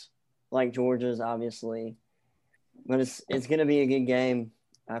defense like Georgia's, obviously. But it's going to be a good game.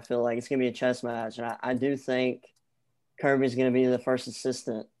 I feel like it's going to be a chess match. And I do think Kirby's going to be the first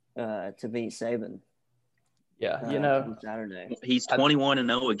assistant to beat Saban. Yeah, Saturday. He's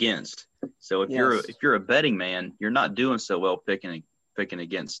 21-0 against. So if you're a betting man, you're not doing so well picking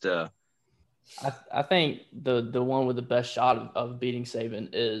against. I think the one with the best shot of beating Saban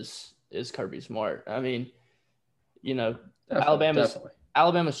is Kirby Smart. I mean,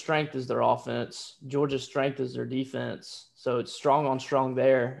 Alabama's strength is their offense. Georgia's strength is their defense. So it's strong on strong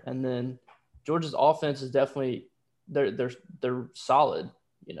there. And then Georgia's offense is definitely they're solid.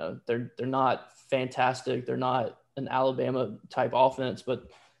 They're not fantastic. They're not an Alabama type offense, but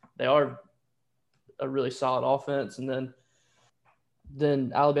they are a really solid offense. And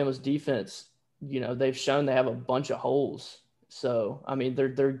then Alabama's defense, they've shown they have a bunch of holes. So I mean,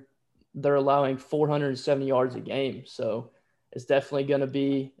 they're allowing 470 yards a game. So it's definitely going to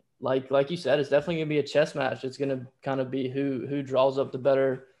be like you said, it's definitely going to be a chess match. It's going to kind of be who draws up the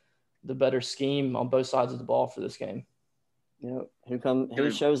better scheme on both sides of the ball for this game.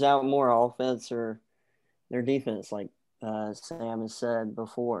 Who shows out more offense or their defense, like Sam has said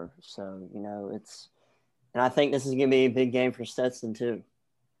before. So, and I think this is going to be a big game for Stetson too.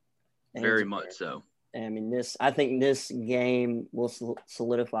 Very much so. I mean, I think this game will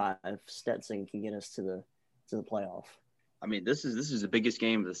solidify if Stetson can get us to the playoff. I mean, this is the biggest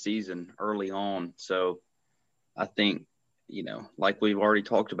game of the season early on. So I think, like we've already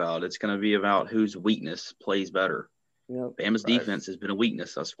talked about, it's going to be about whose weakness plays better. Yep. Bama's defense has been a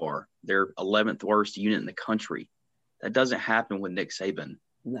weakness thus far. They're 11th worst unit in the country. That doesn't happen with Nick Saban.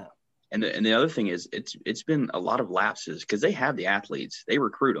 No. And the other thing is it's been a lot of lapses because they have the athletes. They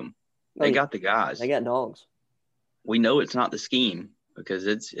recruit them. They got the guys. They got dogs. We know it's not the scheme because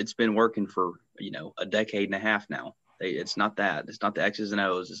it's been working for, a decade and a half now. It's not that. It's not the X's and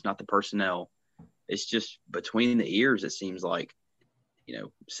O's. It's not the personnel. It's just between the ears, it seems like.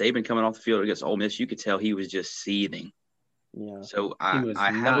 Saban coming off the field against Ole Miss, you could tell he was just seething. Yeah. So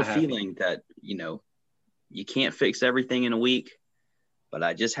I have a feeling that, you can't fix everything in a week, but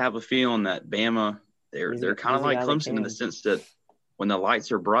I just have a feeling that Bama, they're kind of like Clemson in the sense that when the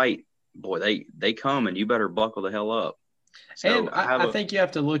lights are bright, boy, they come and you better buckle the hell up. So and I think you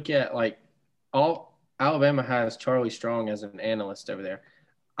have to look at Alabama has Charlie Strong as an analyst over there.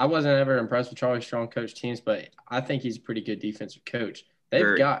 I wasn't ever impressed with Charlie Strong coach teams, but I think he's a pretty good defensive coach.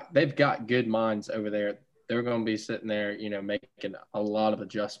 They've got good minds over there. They're going to be sitting there, making a lot of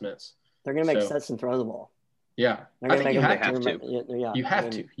adjustments. They're going to make Stetson throw the ball. Yeah, I think you have to. You have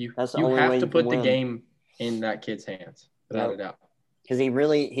to. You have to put the game in that kid's hands, without a doubt. Because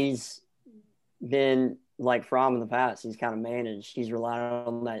he's been like Fromm in the past. He's kind of managed. He's relied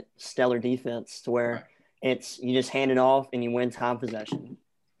on that stellar defense to where you just hand it off and you win time possession.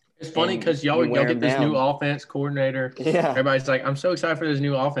 It's funny because y'all get this new offense coordinator. Yeah. Everybody's like, I'm so excited for this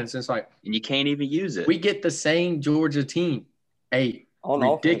new offense. And it's like, and you can't even use it. We get the same Georgia team,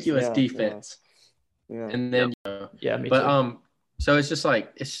 ridiculous defense. Yeah. And then, me too. So it's just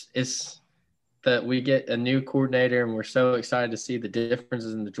like, it's that we get a new coordinator and we're so excited to see the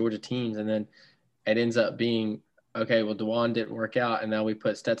differences in the Georgia teams. And then it ends up being, okay, well, DeJuan didn't work out. And now we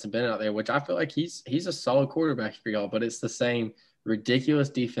put Stetson Bennett out there, which I feel like he's a solid quarterback for y'all, but it's the same ridiculous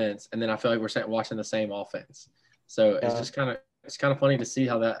defense. And then I feel like we're watching the same offense. So it's just kind of funny to see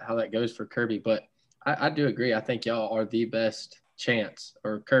how that goes for Kirby. But I do agree. I think y'all are the best chance,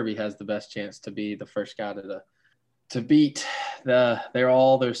 or Kirby has the best chance to be the first guy to beat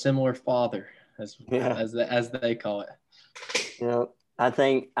their similar father as they call it. Yeah, I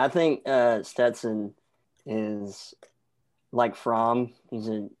think Stetson is like Fromm.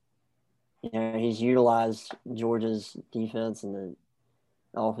 He's utilized Georgia's defense and the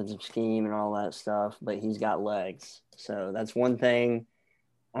offensive scheme and all that stuff, but he's got legs. So that's one thing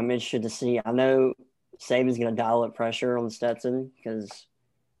I'm interested to see. I know Saban's going to dial up pressure on Stetson because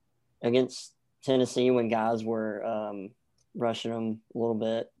against Tennessee, when guys were rushing him a little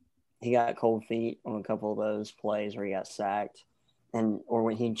bit, he got cold feet on a couple of those plays where he got sacked or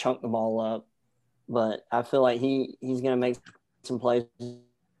when he chunked the ball up. But I feel like he's going to make some plays.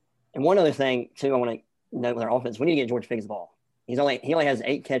 And one other thing, too, I want to note with our offense, we need to get George Figgins the ball. He only has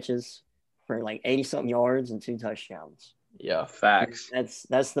 8 catches for like 80-something yards and 2 touchdowns. Yeah, facts.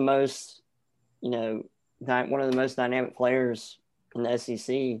 That's the most, one of the most dynamic players in the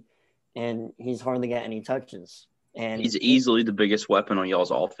SEC, and he's hardly got any touches. And he's easily the biggest weapon on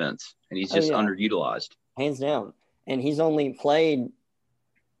y'all's offense, and he's just underutilized. Hands down. And he's only played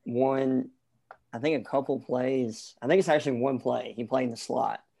a couple plays. I think it's actually one play. He played in the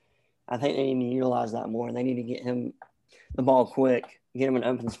slot. I think they need to utilize that more, and they need to get him the ball quick, get him in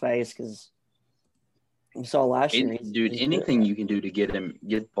open space, because you saw last year. Anything you can do to get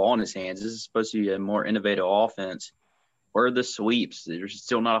the ball in his hands. This is supposed to be a more innovative offense. Where are the sweeps? There's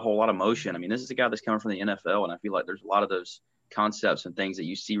still not a whole lot of motion. I mean, this is a guy that's coming from the NFL, and I feel like there's a lot of those concepts and things that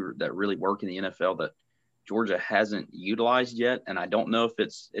you see that really work in the NFL that Georgia hasn't utilized yet. And I don't know if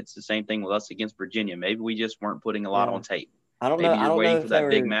it's the same thing with us against Virginia. Maybe we just weren't putting a lot on tape. I don't know. Maybe you're waiting know for that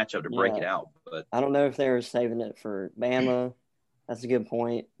big matchup to break it out. But I don't know if they were saving it for Bama. That's a good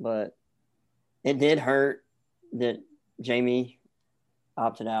point. But it did hurt that Jamie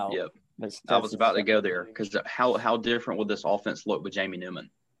opted out. Yep. I was about to go there because how different would this offense look with Jamie Newman?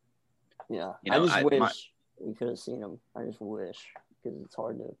 Yeah, I just wish we could have seen him. I just wish, because it's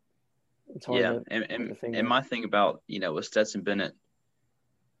hard to. And my thing about with Stetson Bennett,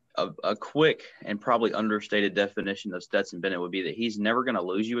 a quick and probably understated definition of Stetson Bennett would be that he's never going to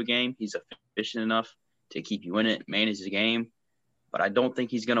lose you a game. He's efficient enough to keep you in it, manage the game, but I don't think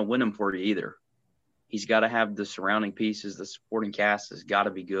he's going to win them for you either. He's got to have the surrounding pieces. The supporting cast has got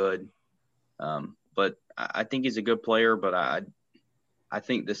to be good. But I think he's a good player, but I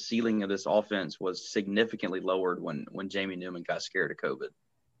think the ceiling of this offense was significantly lowered when Jamie Newman got scared of COVID.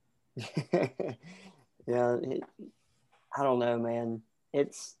 Yeah, I don't know, man.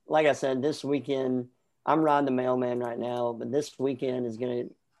 It's like I said, this weekend, I'm riding the mailman right now, but this weekend is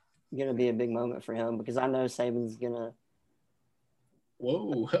gonna be a big moment for him, because I know Saban's gonna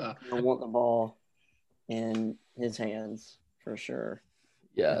want the ball in his hands for sure.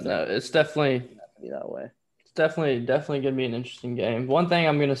 Yeah, no, it's definitely be that way. It's definitely going to be an interesting game. One thing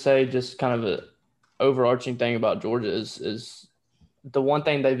I'm going to say, just kind of a overarching thing about Georgia is the one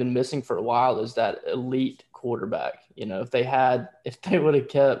thing they've been missing for a while is that elite quarterback. If they would have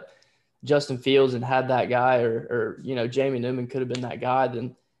kept Justin Fields and had that guy, or Jamie Newman could have been that guy,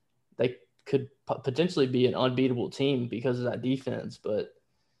 then they could potentially be an unbeatable team because of that defense. But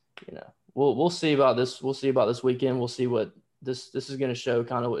we'll see about this. We'll see about this weekend. We'll see what this is going to show,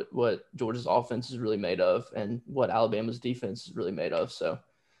 kind of what Georgia's offense is really made of and what Alabama's defense is really made of. So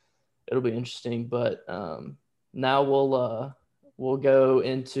it'll be interesting. But now we'll go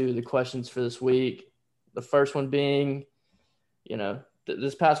into the questions for this week. The first one being,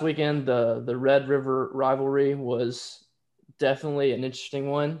 this past weekend, the Red River rivalry was definitely an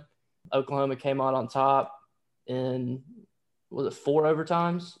interesting one. Oklahoma came out on top in, was it 4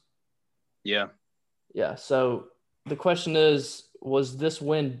 overtimes? Yeah. Yeah. So the question is, was this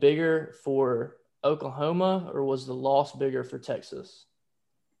win bigger for Oklahoma, or was the loss bigger for Texas?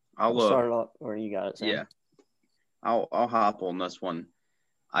 I'll start off where you got it, Sam. Yeah. I'll hop on this one.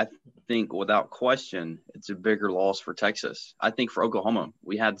 I think without question, it's a bigger loss for Texas. I think for Oklahoma,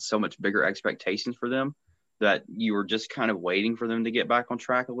 we had so much bigger expectations for them that you were just kind of waiting for them to get back on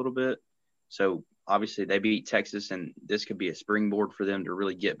track a little bit. So obviously they beat Texas, and this could be a springboard for them to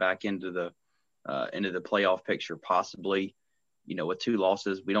really get back into the playoff picture, possibly. With 2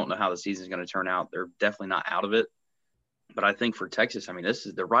 losses, we don't know how the season is going to turn out. They're definitely not out of it. But I think for Texas, I mean, this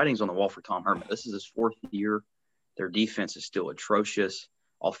is the writing's on the wall for Tom Herman. This is his 4th year. Their defense is still atrocious.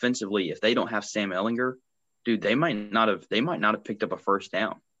 Offensively, if they don't have Sam Ehlinger, dude, they might not have picked up a first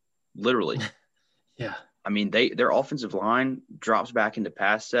down. Literally. Yeah. I mean, their offensive line drops back into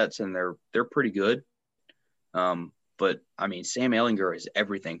pass sets, and they're pretty good. But I mean, Sam Ehlinger is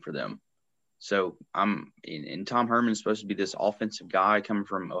everything for them. So and Tom Herman's supposed to be this offensive guy coming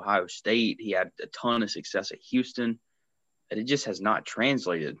from Ohio State. He had a ton of success at Houston, and it just has not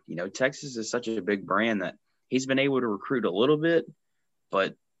translated. Texas is such a big brand that he's been able to recruit a little bit,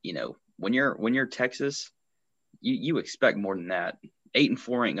 but when you're Texas, you expect more than that.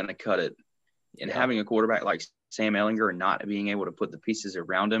 8-4 ain't gonna cut it. And having a quarterback like Sam Ehlinger and not being able to put the pieces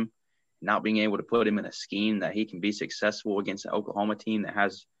around him, not being able to put him in a scheme that he can be successful against an Oklahoma team that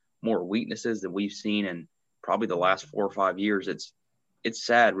has more weaknesses than we've seen in probably the last 4 or 5 years. It's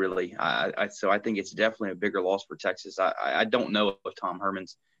sad, really. So I think it's definitely a bigger loss for Texas. I don't know if Tom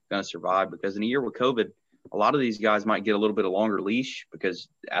Herman's going to survive, because in a year with COVID, a lot of these guys might get a little bit of longer leash because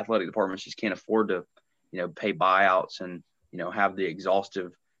athletic departments just can't afford to, pay buyouts and, have the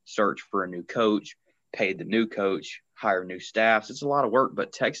exhaustive search for a new coach, pay the new coach, hire new staffs. It's a lot of work,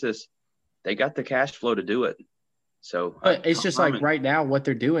 but Texas, they got the cash flow to do it. So it's just like right now what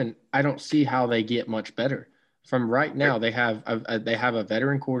they're doing, I don't see how they get much better. From right now, they have a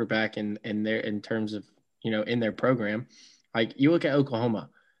veteran quarterback in terms of in their program. Like you look at Oklahoma,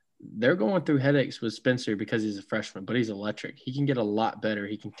 they're going through headaches with Spencer because he's a freshman, but he's electric. He can get a lot better.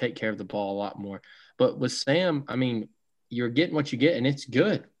 He can take care of the ball a lot more. But with Sam, I mean, you're getting what you get, and it's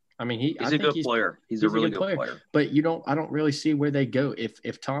good. I mean, he's a good player. He's a really good player. But I don't really see where they go.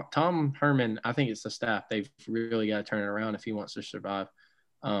 If Tom Herman, I think it's the staff. They've really got to turn it around if he wants to survive.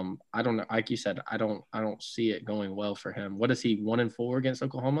 I don't know. Like you said, I don't see it going well for him. What is he, 1-4 against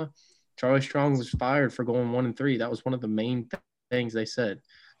Oklahoma? Charlie Strong was fired for going 1-3. That was one of the main things they said.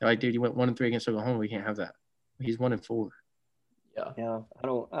 They're like, dude, you went 1-3 against Oklahoma. We can't have that. He's 1-4. Yeah.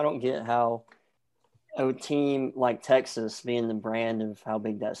 I don't get how a team like Texas, being the brand of how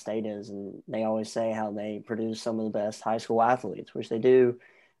big that state is, and they always say how they produce some of the best high school athletes, which they do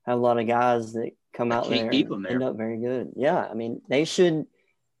have a lot of guys that come out there and end up very good. Yeah, I mean, they should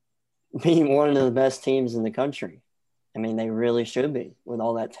be one of the best teams in the country. I mean, they really should be with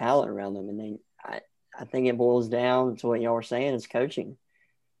all that talent around them. And I think it boils down to what y'all were saying is coaching.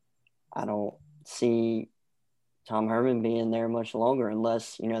 I don't see Tom Herman being there much longer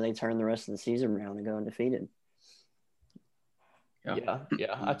unless, they turn the rest of the season around and go undefeated. Yeah,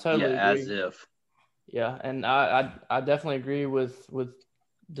 I totally agree. As if. Yeah, and I definitely agree with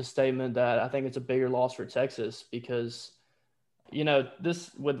the statement that I think it's a bigger loss for Texas because,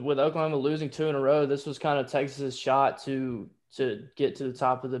 this with Oklahoma losing 2 in a row, this was kind of Texas's shot to get to the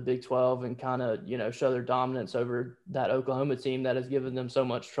top of the Big 12 and kind of, show their dominance over that Oklahoma team that has given them so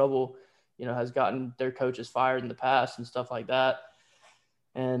much trouble, has gotten their coaches fired in the past and stuff like that.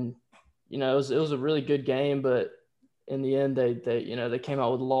 And, it was a really good game, but in the end, they came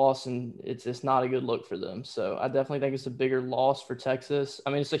out with a loss, and it's not a good look for them. So I definitely think it's a bigger loss for Texas. I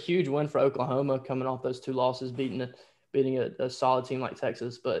mean, it's a huge win for Oklahoma coming off those 2 losses, beating a solid team like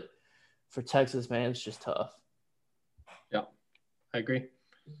Texas. But for Texas, man, it's just tough. Yeah, I agree.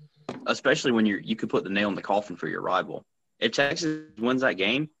 Especially when you could put the nail in the coffin for your rival. If Texas wins that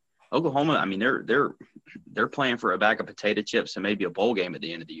game, Oklahoma, I mean, they're playing for a bag of potato chips and maybe a bowl game at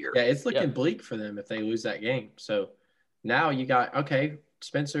the end of the year. Yeah, it's looking bleak for them if they lose that game. So now you got, okay,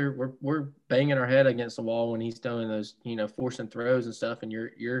 Spencer, we're banging our head against the wall when he's doing those, forcing throws and stuff, and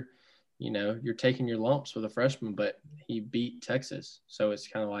you're taking your lumps with a freshman, but he beat Texas. So it's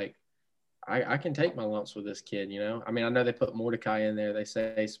kind of like, I can take my lumps with this kid, I mean, I know they put Mordecai in there. They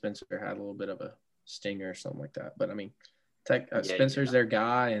say Spencer had a little bit of a stinger or something like that. But, I mean, Spencer's their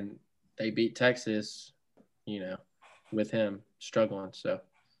guy, and they beat Texas, with him struggling. So,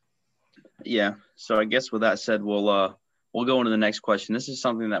 yeah. So I guess with that said, we'll go into the next question. This is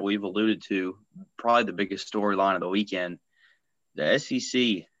something that we've alluded to, probably the biggest storyline of the weekend. The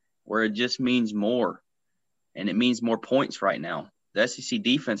SEC, where it just means more, and it means more points right now. The SEC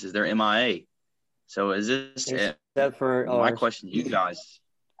defense is their MIA. So is this my question to you guys?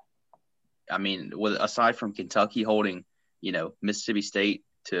 I mean, aside from Kentucky holding, Mississippi State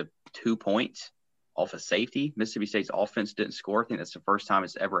to 2 points off of safety, Mississippi State's offense didn't score. I think that's the first time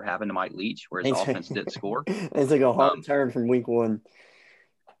it's ever happened to Mike Leach where his offense didn't score. It's like a hard turn from week 1.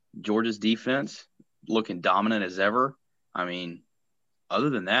 Georgia's defense looking dominant as ever. I mean, other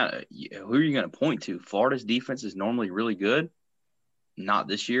than that, who are you going to point to? Florida's defense is normally really good. Not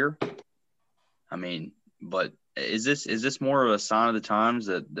this year. I mean, but is this more of a sign of the times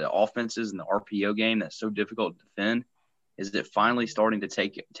that the offenses and the RPO game that's so difficult to defend, is it finally starting to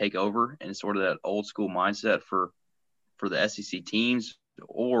take over and sort of that old school mindset for the SEC teams,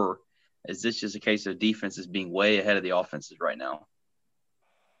 or is this just a case of defenses being way ahead of the offenses right now?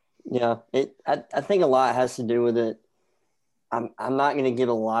 Yeah, I think a lot has to do with it. I'm not going to give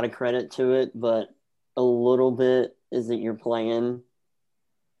a lot of credit to it, but a little bit is that you're playing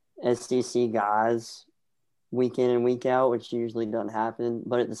SEC guys week in and week out, which usually doesn't happen.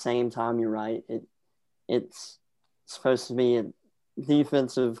 But at the same time, you're right. It's supposed to be a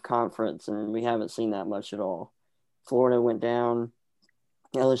defensive conference, and we haven't seen that much at all. Florida went down.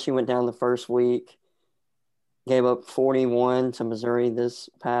 LSU went down the first week, gave up 41 to Missouri this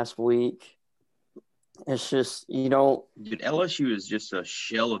past week. It's just, you don't. Dude, LSU is just a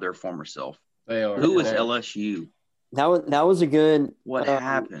shell of their former self. They are. Who is LSU? That was a good. What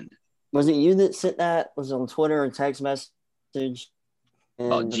happened? Was it you that sent that? Was it on Twitter or text message? Gene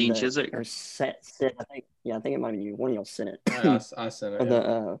Chizik? Or I think it might be you. One of y'all sent it. I sent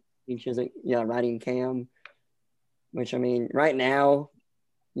it. Gene Chizik, riding Cam. Which, I mean, right now,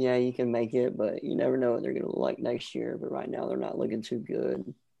 yeah, you can make it, but you never know what they're going to look like next year. But right now, they're not looking too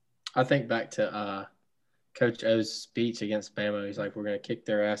good. I think back to Coach O's speech against Bama. He's like, we're going to kick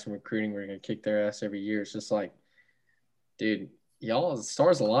their ass in recruiting. We're going to kick their ass every year. It's just like, dude, y'all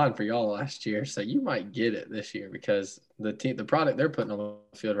stars aligned for y'all last year, so you might get it this year because the product they're putting on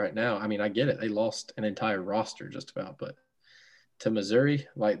the field right now. I mean, I get it. They lost an entire roster just about, but to Missouri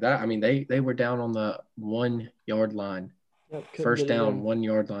like that, I mean, they were down on the 1 yard line, first down 1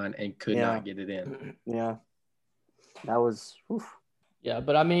 yard line, and could not get it in. Yeah, that was. Oof. Yeah,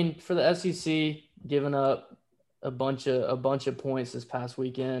 but I mean, for the SEC, giving up a bunch of points this past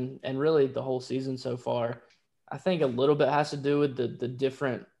weekend, and really the whole season so far, I think a little bit has to do with the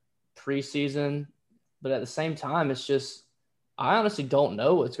different preseason, but at the same time, it's just I honestly don't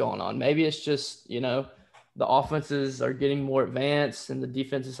know what's going on. Maybe it's just the offenses are getting more advanced and the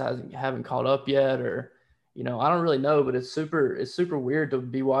defenses haven't caught up yet, or I don't really know. But it's super weird to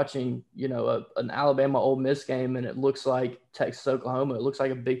be watching an Alabama Ole Miss game and it looks like Texas Oklahoma. It looks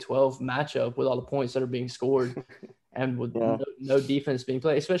like a Big 12 matchup with all the points that are being scored. And with no defense being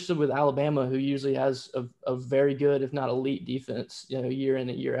played, especially with Alabama, who usually has a very good, if not elite defense, year in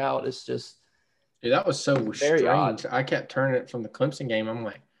and year out. It's just that was so very strange. odd. I kept turning it from the Clemson game. I'm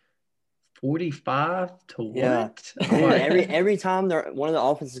like, 45 to what? Yeah. Like, every time one of the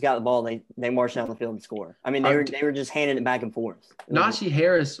offenses got the ball, they marched down the field and scored. I mean, they were just handing it back and forth. Najee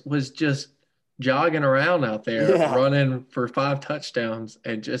Harris was just jogging around out there, running for 5 touchdowns,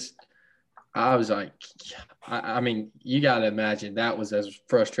 and just I was like, I mean, you got to imagine that was as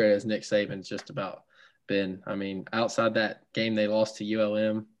frustrated as Nick Saban's just about been. I mean, outside that game they lost to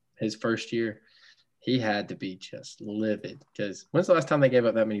ULM his first year, he had to be just livid because when's the last time they gave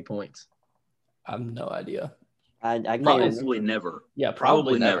up that many points? I have no idea. I can't probably never. Yeah,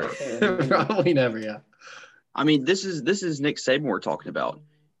 probably never. Probably never. Yeah. I mean, this is Nick Saban we're talking about.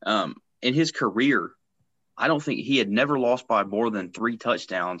 In his career, I don't think he had never lost by more than 3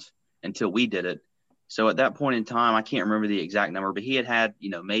 touchdowns until we did it. So at that point in time, I can't remember the exact number, but he had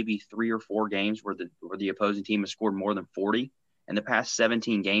maybe 3 or 4 games where the opposing team has scored more than 40. In the past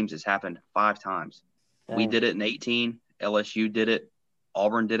 17 games, it's happened 5 times. Dang. We did it in 18. LSU did it.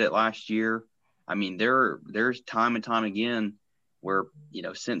 Auburn did it last year. I mean, there's time and time again where,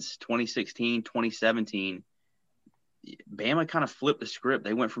 since 2016, 2017, Bama kind of flipped the script.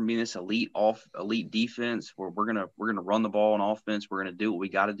 They went from being this elite defense where we're gonna run the ball on offense. We're gonna do what we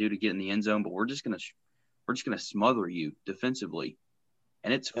got to do to get in the end zone, but we're just gonna smother you defensively.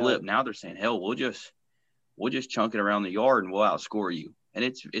 And it's flipped. Now they're saying, hell, we'll just chunk it around the yard and we'll outscore you. And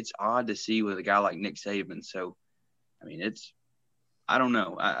it's odd to see with a guy like Nick Saban. So, I mean, I don't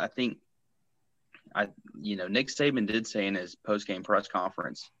know. I think Nick Saban did say in his post-game press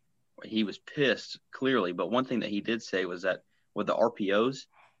conference, he was pissed clearly. But one thing that he did say was that with the RPOs,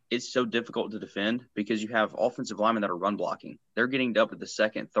 it's so difficult to defend because you have offensive linemen that are run blocking. They're getting up at the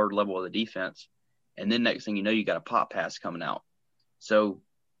second, third level of the defense. And then next thing you know, you got a pop pass coming out. So,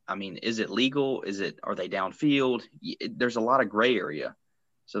 I mean, is it legal? Are they downfield? There's a lot of gray area.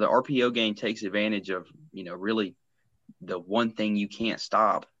 So the RPO game takes advantage of, really the one thing you can't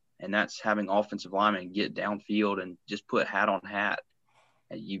stop, and that's having offensive linemen get downfield and just put hat on hat.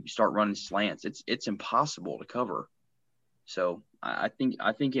 And you start running slants. It's impossible to cover. So I think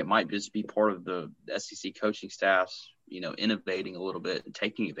it might just be part of the SEC coaching staff's, innovating a little bit and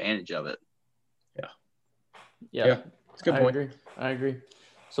taking advantage of it. Yeah. It's a good point. I agree.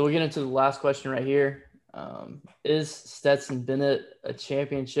 So we'll get into the last question right here. Is Stetson Bennett a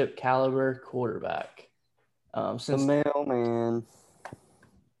championship caliber quarterback? Since the mailman.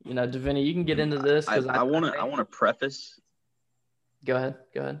 Davini, you can get into this because I want to preface. Go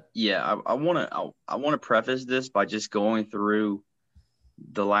ahead. Yeah, I want to preface this by just going through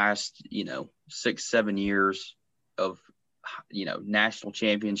the last 6-7 years of national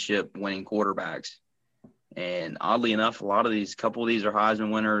championship winning quarterbacks. And oddly enough, couple of these are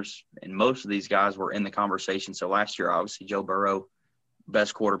Heisman winners, and most of these guys were in the conversation. So last year, obviously, Joe Burrow,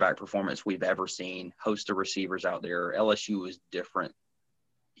 best quarterback performance we've ever seen. Host of receivers out there. LSU was different,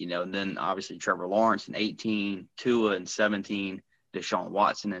 and then obviously Trevor Lawrence in 18, Tua in 17, Deshaun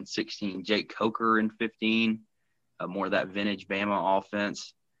Watson in 16, Jake Coker in 15, more of that vintage Bama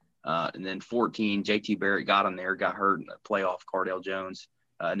offense. And then 14, JT Barrett got him there, got hurt in the playoff, Cardale Jones.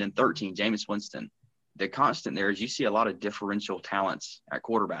 And then 13, Jameis Winston. The constant there is you see a lot of differential talents at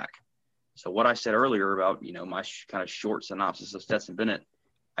quarterback. So what I said earlier about, my kind of short synopsis of Stetson Bennett,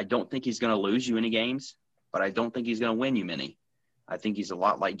 I don't think he's going to lose you any games, but I don't think he's going to win you many. I think he's a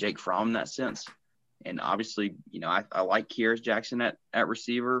lot like Jake Fromm in that sense. And obviously, I like Kyrus Jackson at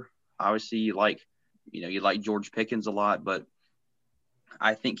receiver. Obviously, you like George Pickens a lot, but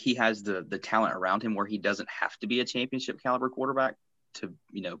I think he has the talent around him where he doesn't have to be a championship caliber quarterback to,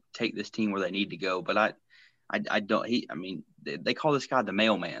 take this team where they need to go. But I don't, they call this guy the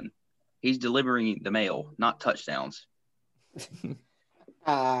mailman. He's delivering the mail, not touchdowns.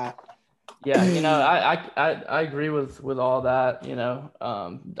 Yeah, I agree with all that.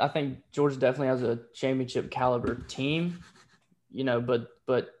 I think Georgia definitely has a championship caliber team.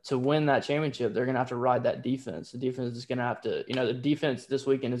 But to win that championship, they're gonna have to ride that defense. The defense is gonna have to, the defense this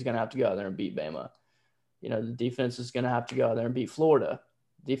weekend is gonna have to go out there and beat Bama. The defense is gonna have to go out there and beat Florida.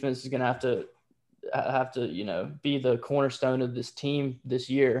 Defense is gonna have to be the cornerstone of this team this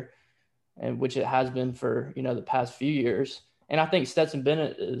year, and which it has been for the past few years. And I think Stetson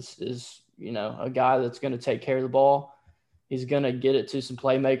Bennett is a guy that's going to take care of the ball. He's going to get it to some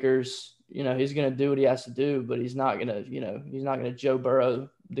playmakers. He's going to do what he has to do, but he's not going to Joe Burrow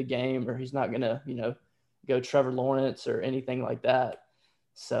the game, or he's not going to go Trevor Lawrence or anything like that.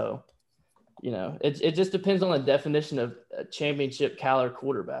 So it just depends on the definition of a championship caliber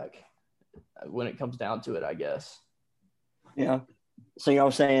quarterback when it comes down to it, I guess. Yeah. So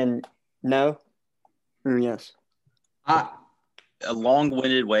y'all saying no or yes? A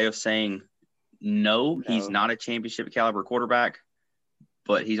long-winded way of saying no, he's not a championship caliber quarterback,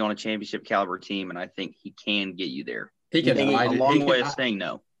 but he's on a championship caliber team, and I think he can get you there. He can ride a it. long way of saying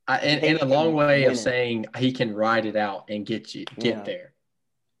no. And a long way of saying he can ride it out and get there.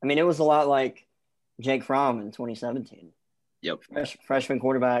 I mean, it was a lot like Jake Fromm in 2017. Yep. Freshman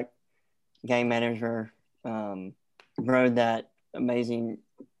quarterback, game manager, rode that amazing,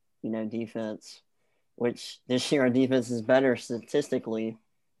 defense, which this year our defense is better statistically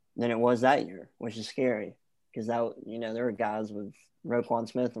than it was that year, which is scary because there were guys with Roquan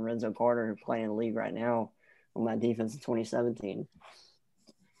Smith and Renzo Carter who play in the league right now on that defense in 2017.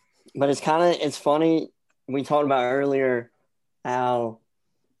 But it's funny. We talked about earlier how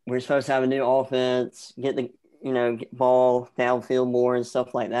we're supposed to have a new offense, get the get ball downfield more and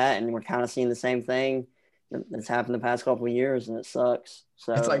stuff like that, and we're kind of seeing the same thing that's happened the past couple of years, and it sucks.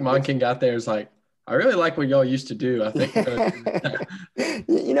 So it's like Monken got there. It's like, I really like what y'all used to do. I think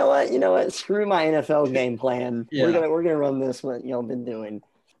you know what? Screw my NFL game plan. Yeah. We're gonna run this what y'all been doing.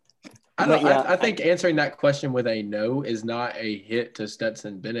 I think answering that question with a no is not a hit to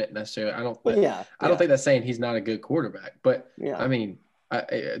Stetson Bennett necessarily. I don't think that's saying he's not a good quarterback. But I mean,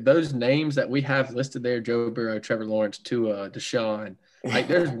 those names that we have listed there: Joe Burrow, Trevor Lawrence, Tua, Deshaun. Like,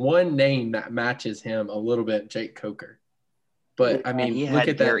 there's one name that matches him a little bit: Jake Coker. But I mean, look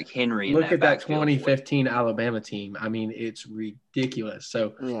at Derrick Henry. Look at that 2015 Alabama team. I mean, it's ridiculous.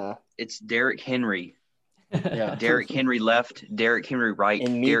 So it's Derrick Henry. Yeah, Derrick Henry left, Derrick Henry right,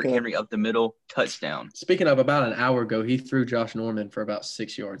 Derrick Henry up the middle, touchdown. Speaking of, about an hour ago, he threw Josh Norman for about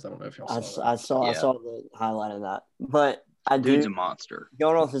 6 yards. I don't know if y'all saw that. I saw the highlight of that. But Dude's a monster.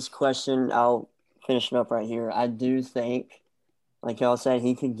 Going off this question, I'll finish it up right here. I do think, like y'all said,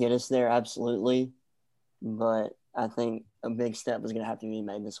 he could get us there, absolutely. But I think a big step is going to have to be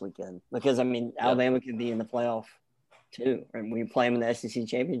made this weekend. Because, I mean, Alabama could be in the playoff too. And we play them in the SEC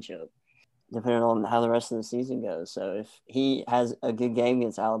championship, depending on how the rest of the season goes. So if he has a good game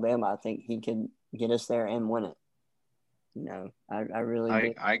against Alabama, I think he can get us there and win it. I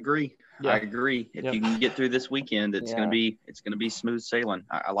really I agree. Yeah. I agree. If you can get through this weekend, it's gonna be smooth sailing.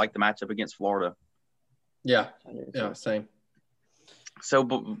 I like the matchup against Florida. Yeah, same.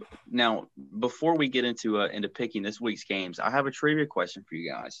 So now, before we get into picking this week's games, I have a trivia question for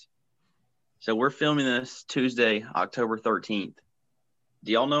you guys. So we're filming this Tuesday, October 13th.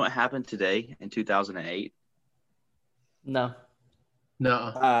 Do y'all know what happened today in 2008? No.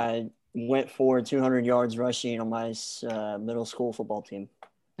 I went for 200 yards rushing on my middle school football team.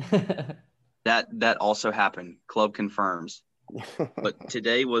 That also happened. Club confirms. But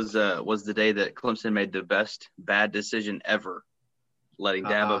today was the day that Clemson made the best bad decision ever, letting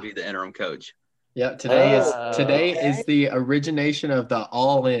Dabo be the interim coach. Yeah, today is the origination of the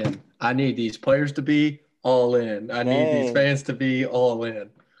all in. I need these players to be all in. I need these fans to be all in.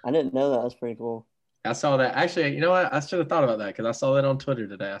 I didn't know that. That's pretty cool. I saw that. Actually, you know what? I should have thought about that because I saw that on Twitter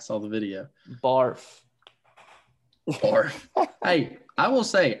today. I saw the video. Barf. Hey, I will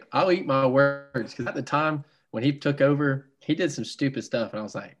say, I'll eat my words because at the time when he took over, he did some stupid stuff. And I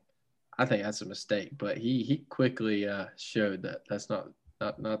was like, I think that's a mistake. But he quickly showed that that's not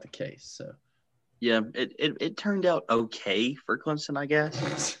the case. So, yeah, it turned out okay for Clemson, I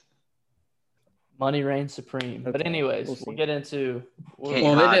guess. Money reigns supreme. Okay. But anyways, we'll get into – they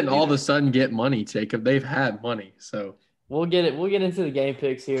didn't all of a sudden get money, Jacob. They've had money, so – We'll get into the game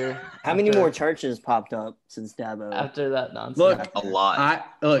picks here. How many more churches popped up since Dabo? After that nonsense. Look, a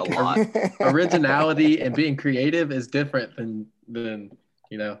lot. Originality and being creative is different than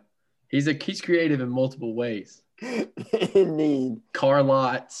he's creative in multiple ways. Indeed. Car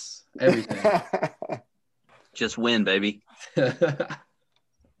lots, everything. Just win, baby.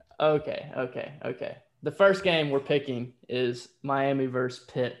 Okay. the first game we're picking is Miami versus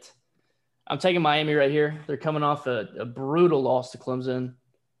Pitt. I'm taking Miami right here. They're coming off a brutal loss to Clemson.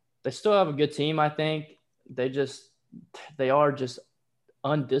 They still have a good team, I think. They are just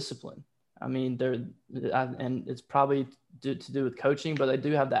undisciplined. I mean, and it's probably to do with coaching, but they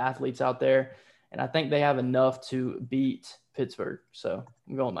do have the athletes out there, and I think they have enough to beat Pittsburgh. So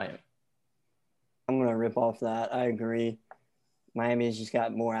I'm going Miami. I'm going to rip off that. I agree. Miami's just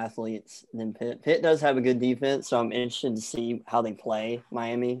got more athletes than Pitt. Pitt does have a good defense, so I'm interested to see how they play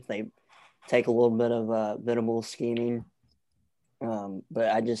Miami. They take a little bit of biddable scheming. But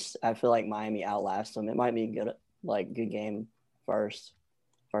I feel like Miami outlasts them. It might be a good game first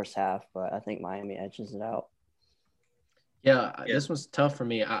half, but I think Miami edges it out. Yeah, this was tough for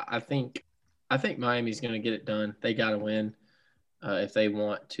me. I think Miami's going to get it done. They got to win if they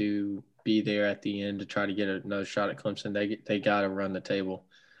want to be there at the end to try to get another shot at Clemson. They got to run the table.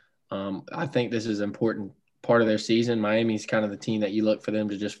 I think this is an important part of their season. Miami's kind of the team that you look for them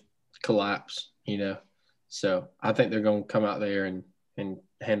to just collapse, So I think they're going to come out there and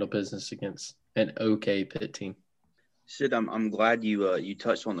handle business against an okay Pitt team. Sid, I'm glad you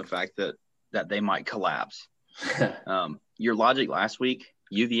touched on the fact that they might collapse. Your logic last week,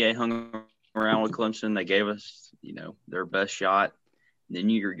 UVA hung around with Clemson. They gave us, their best shot. Then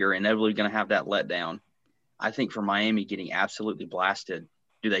you're inevitably going to have that letdown. I think for Miami getting absolutely blasted,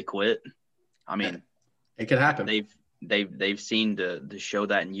 do they quit? I mean, it could happen. They've seen to show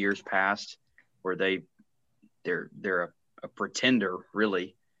that in years past, where they're a pretender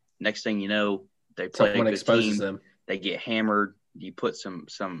really. Next thing you know, they play Someone a good exposes team. them. They get hammered. You put some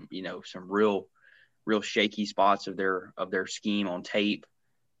real shaky spots of their scheme on tape.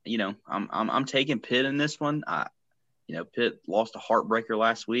 I'm taking Pitt in this one. Pitt lost a heartbreaker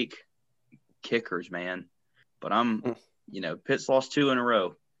last week. Kickers, man. But Pitt's lost 2 in a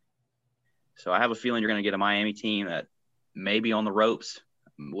row. So I have a feeling you're going to get a Miami team that may be on the ropes.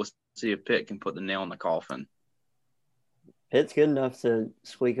 We'll see if Pitt can put the nail in the coffin. Pitt's good enough to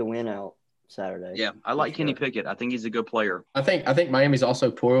squeak a win out Saturday. Yeah, I like Kenny Pickett. I think he's a good player. I think Miami's also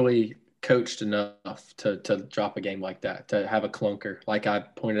poorly coached enough to drop a game like that, to have a clunker. Like I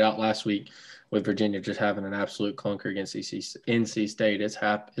pointed out last week with Virginia just having an absolute clunker against NC State.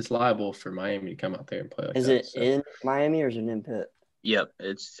 It's liable for Miami to come out there and play like that. Is it in Miami or is it in Pitt? Yep,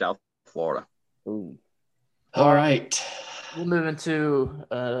 it's South Florida. Ooh. All right. We'll move into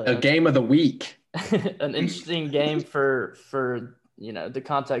a game of the week. An interesting game for the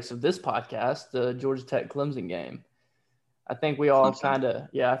context of this podcast, the Georgia Tech Clemson game. I think we all kind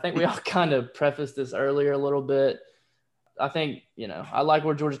of prefaced this earlier a little bit. I think, I like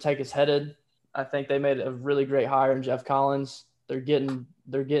where Georgia Tech is headed. I think they made a really great hire in Jeff Collins. They're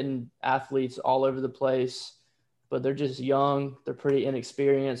getting athletes all over the place, but they're just young. They're pretty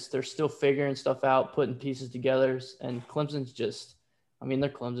inexperienced. They're still figuring stuff out, putting pieces together. And Clemson's they're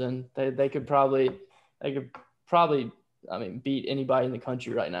Clemson. They could probably beat anybody in the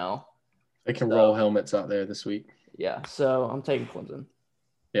country right now. They can roll helmets out there this week. Yeah, so I'm taking Clemson.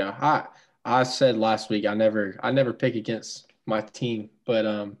 Yeah, I said last week I never pick against my team,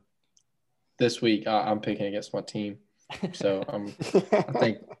 but this week I'm picking against my team. So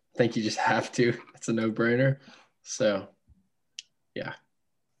I think you just have to. It's a no-brainer. So yeah,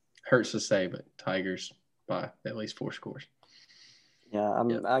 hurts to say, but Tigers by at least 4 scores. Yeah,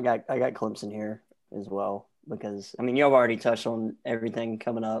 I got Clemson here as well because you have already touched on everything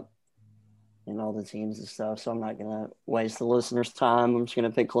coming up and all the teams and stuff, so I'm not gonna waste the listeners' time. I'm just gonna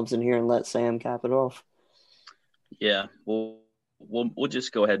pick Clemson here and let Sam cap it off. Yeah, we'll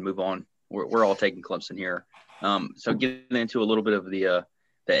just go ahead and move on. We're all taking Clemson here. So getting into a little bit of the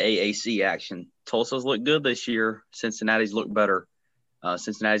AAC action. Tulsa's looked good this year. Cincinnati's looked better.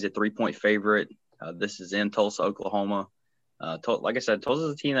 Cincinnati's a 3-point favorite. This is in Tulsa, Oklahoma. Like I said,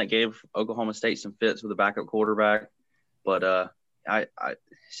 Tulsa's a team that gave Oklahoma State some fits with a backup quarterback, but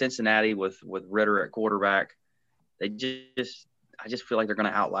Cincinnati with Ritter at quarterback, I just feel like they're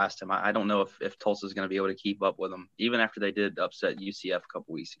going to outlast him. I don't know if Tulsa's going to be able to keep up with them, even after they did upset UCF a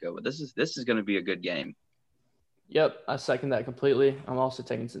couple weeks ago. But this is going to be a good game. Yep, I second that completely. I'm also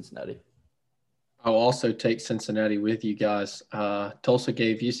taking Cincinnati. I'll also take Cincinnati with you guys. Tulsa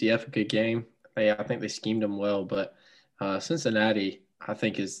gave UCF a good game. I think they schemed them well, but Cincinnati, I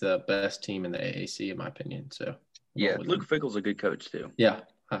think, is the best team in the AAC, in my opinion. So yeah, Luke Fickell's a good coach too. Yeah,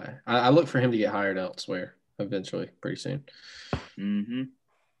 I look for him to get hired elsewhere eventually, pretty soon. Mm-hmm.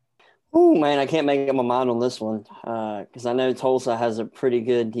 Oh man, I can't make up my mind on this one because I know Tulsa has a pretty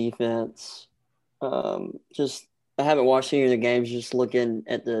good defense. I haven't watched any of the games. Just looking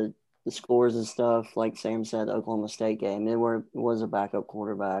at the scores and stuff, like Sam said, the Oklahoma State game, it was a backup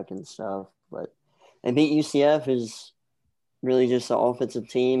quarterback and stuff, but They beat UCF, is really just an offensive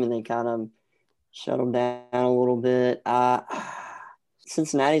team, and they kind of shut them down a little bit.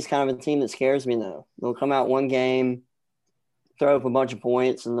 Cincinnati's kind of a team that scares me, though. They'll come out one game, throw up a bunch of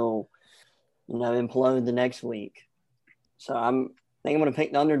points, and they'll implode the next week. So I think I'm going to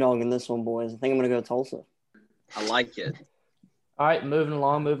pick the underdog in this one, boys. I think I'm going to go Tulsa. I like it. All right, moving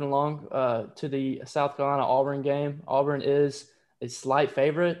along to the South Carolina Auburn game. Auburn is a slight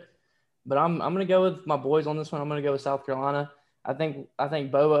favorite, but I'm going to go with my boys on this one. I'm going to go with South Carolina. I think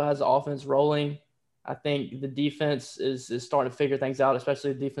Boba has the offense rolling. I think the defense is starting to figure things out,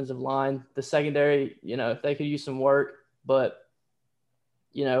 especially the defensive line. The secondary, if they could use some work, but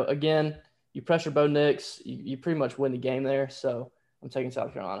again, you pressure Bo Nix, you pretty much win the game there. So I'm taking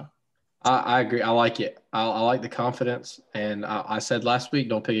South Carolina. I agree. I like it. I like the confidence. And I said last week,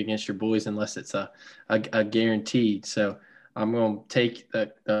 don't pick against your boys unless it's a guaranteed. So I'm going to take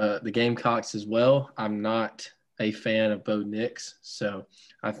the Gamecocks as well. I'm not a fan of Bo Nix. So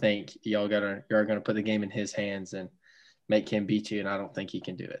I think you're going to put the game in his hands and make him beat you. And I don't think he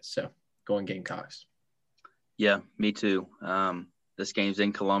can do it. So going Gamecocks. Yeah, me too. This game's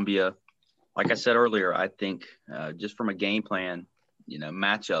in Columbia. Like I said earlier, I think just from a game plan,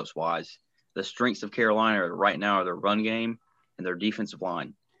 matchups wise, the strengths of Carolina right now are their run game and their defensive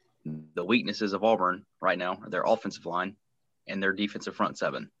line. The weaknesses of Auburn right now are their offensive line and their defensive front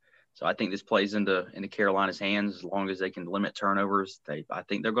seven. So I think this plays into Carolina's hands as long as they can limit turnovers. I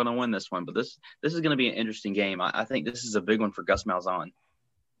think they're going to win this one. But this is going to be an interesting game. I think this is a big one for Gus Malzahn.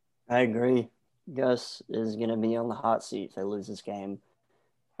 I agree. Gus is going to be on the hot seat if they lose this game.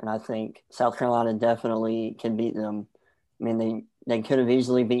 And I think South Carolina definitely can beat them. I mean, they could have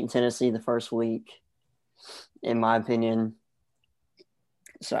easily beaten Tennessee the first week, in my opinion.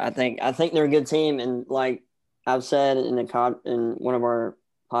 So I think they're a good team. And like I've said in one of our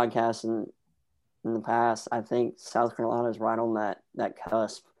podcasts in the past, I think South Carolina is right on that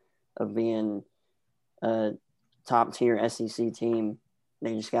cusp of being a top tier SEC team.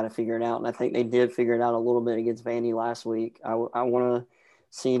 They just got to figure it out. And I think they did figure it out a little bit against Vandy last week. I want to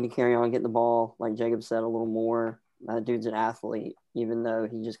see him carry on, get the ball, like Jacob said, a little more. That dude's an athlete. Even though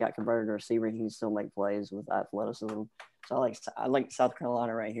he just got converted to receiver, he can still make plays with athleticism. So I like South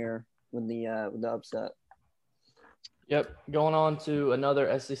Carolina right here with the upset. Yep. Going on to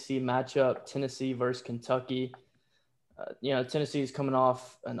another SEC matchup, Tennessee versus Kentucky. Tennessee's coming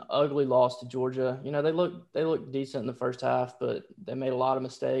off an ugly loss to Georgia. They look decent in the first half, but they made a lot of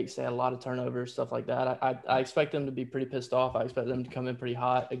mistakes. They had a lot of turnovers, stuff like that. I expect them to be pretty pissed off. I expect them to come in pretty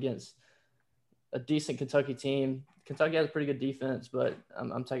hot against a decent Kentucky team. Kentucky has a pretty good defense, but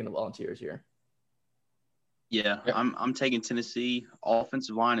I'm taking the Volunteers here. Yeah, I'm taking Tennessee.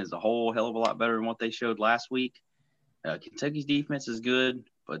 Offensive line is a whole hell of a lot better than what they showed last week. Kentucky's defense is good,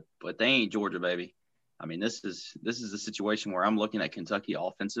 but they ain't Georgia, baby. I mean, this is a situation where I'm looking at Kentucky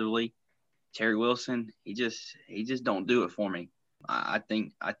offensively. Terry Wilson, he just don't do it for me. I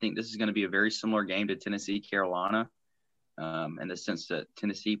think this is going to be a very similar game to Tennessee Carolina, in the sense that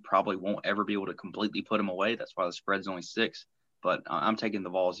Tennessee probably won't ever be able to completely put them away. That's why the spread's only 6. But I'm taking the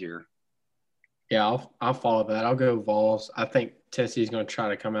Vols here. Yeah, I'll follow that. I'll go Vols. I think Tennessee's going to try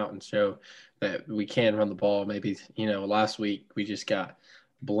to come out and show that we can run the ball. Maybe last week we just got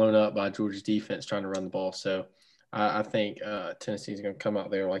blown up by Georgia's defense trying to run the ball. So I think Tennessee's going to come out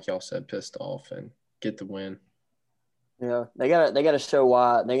there, like y'all said, pissed off and get the win. Yeah, they got to show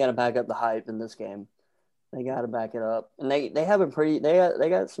why. They got to back up the hype in this game. They got to back it up, and they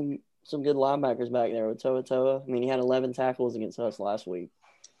got some good linebackers back there with Toa Toa. I mean, he had 11 tackles against us last week,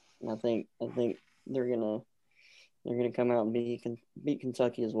 and I think they're gonna come out and beat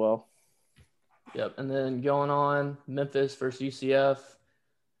Kentucky as well. Yep, and then going on, Memphis versus UCF.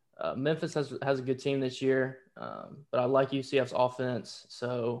 Memphis has a good team this year, but I like UCF's offense.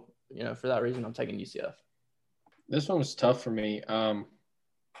 So, for that reason, I'm taking UCF. This one was tough for me.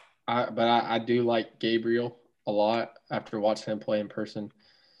 I do like Gabriel a lot after watching him play in person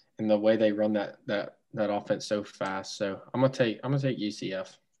and the way they run that offense so fast. So I'm gonna take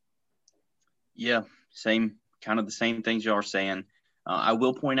UCF. Yeah, kind of the same things you are saying. I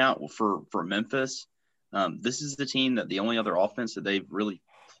will point out for Memphis, this is the team that the only other offense that they've really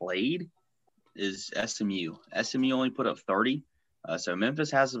played is SMU. SMU only put up 30. So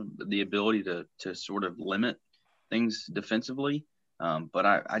Memphis has the ability to sort of limit things defensively. But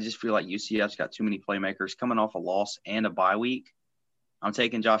I just feel like UCF's got too many playmakers coming off a loss and a bye week. I'm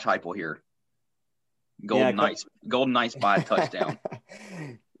taking Josh Heupel here. Golden Knights by a touchdown.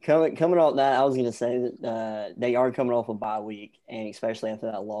 Coming off that, I was going to say that they are coming off a bye week, and especially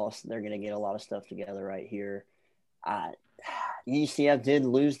after that loss, they're going to get a lot of stuff together right here. UCF did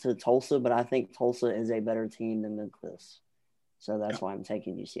lose to Tulsa, but I think Tulsa is a better team than Memphis. So that's why I'm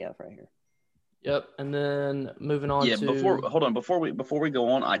taking UCF right here. Yep. And then moving on to before we go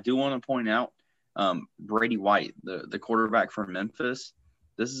on, I do want to point out Brady White, the quarterback from Memphis.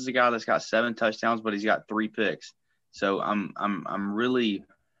 This is a guy that's got 7 touchdowns, but he's got 3 picks. So I'm really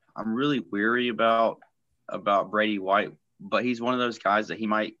weary about Brady White, but he's one of those guys that he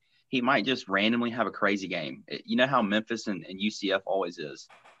might just randomly have a crazy game. You know how Memphis and UCF always is.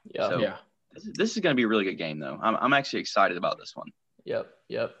 Yeah. So Yeah. This is going to be a really good game, though. I'm actually excited about this one.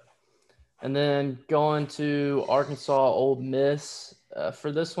 Yep. And then going to Arkansas, Ole Miss.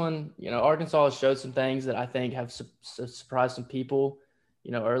 For this one, Arkansas has showed some things that I think have surprised some people,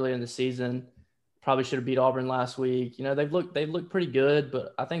 early in the season. Probably should have beat Auburn last week. They've looked pretty good,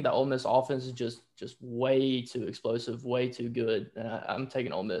 but I think the Ole Miss offense is just way too explosive, way too good. And I'm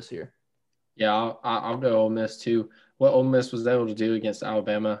taking Ole Miss here. Yeah, I'll go Ole Miss too. What Ole Miss was able to do against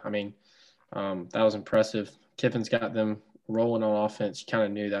Alabama, I mean, that was impressive. Kiffin's got them rolling on offense. You kind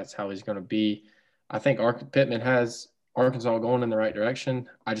of knew that's how he's going to be. I think Pittman has Arkansas going in the right direction.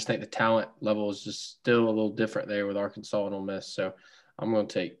 I just think the talent level is just still a little different there with Arkansas and Ole Miss. So I'm going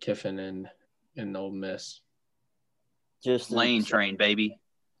to take Kiffin and Ole Miss. Just Lane train, baby.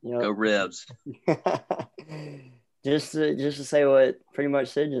 Go Rebs. just to say what pretty much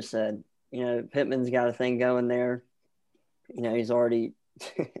Sid just said. Pittman's got a thing going there. He's already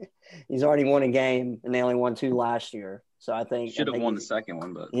won a game, and they only won 2 last year. So I think should have won the second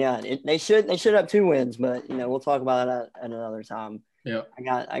one, but they should have 2 wins, but we'll talk about that at another time. Yeah,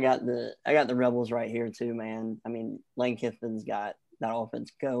 I got the Rebels right here too, man. I mean, Lane Kiffin's got that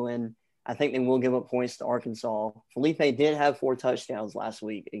offense going. I think they will give up points to Arkansas. Felipe did have 4 touchdowns last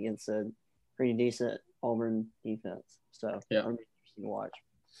week against a pretty decent Auburn defense. So it'll be interesting to watch.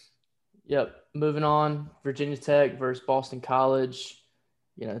 Yep. Moving on, Virginia Tech versus Boston College.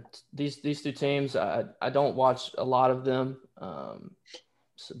 These 2 teams, I don't watch a lot of them,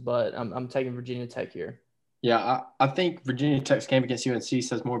 but I'm taking Virginia Tech here. Yeah, I think Virginia Tech's game against UNC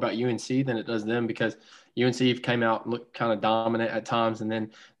says more about UNC than it does them, because UNC came out and looked kind of dominant at times, and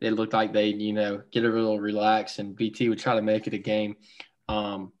then they looked like they'd, get a little relaxed, and BT would try to make it a game.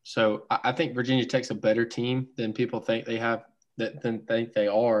 So I think Virginia Tech's a better team than people think they have, than think they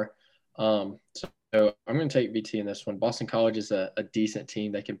are. So I'm going to take BT in this one. Boston College is a decent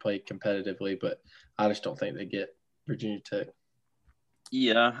team. They can play competitively, but I just don't think they get Virginia Tech.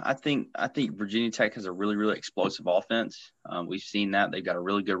 Yeah, I think Virginia Tech has a really, really explosive offense. We've seen that. They've got a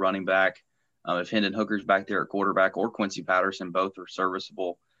really good running back. If Hendon Hooker's back there at quarterback, or Quincy Patterson, both are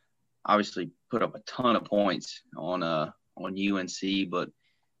serviceable. Obviously put up a ton of points on UNC, but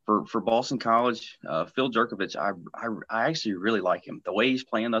for Boston College, Phil Jerkovich, I actually really like him. The way he's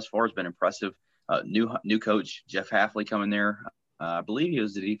playing thus far has been impressive. New coach Jeff Hafley coming there. I believe he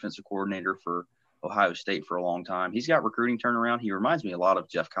was the defensive coordinator for Ohio State for a long time. He's got recruiting turnaround. He reminds me a lot of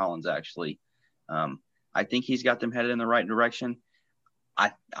Jeff Collins, actually. I think he's got them headed in the right direction.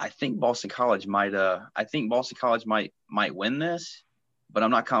 I think Boston College might win this, but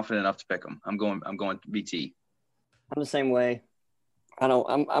I'm not confident enough to pick them. I'm going BT. I'm the same way.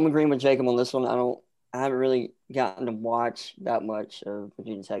 I'm agreeing with Jacob on this one. I haven't really gotten to watch that much of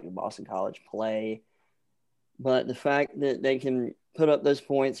Virginia Tech and Boston College play, but the fact that they can put up those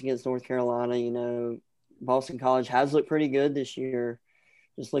points against North Carolina, Boston College has looked pretty good this year,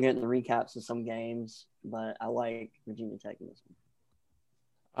 just looking at the recaps of some games, but I like Virginia Tech in this one.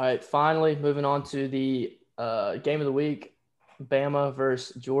 All right, finally moving on to the game of the week, Bama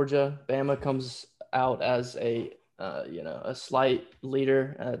versus Georgia. Bama comes out as a slight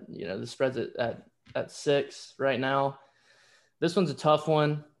leader. The spread's at 6 right now. This one's a tough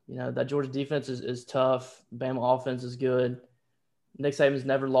one. That Georgia defense is tough. Bama offense is good. Nick Saban's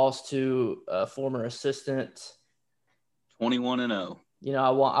never lost to a former assistant. 21-0.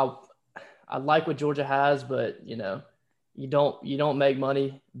 I like what Georgia has, but you don't make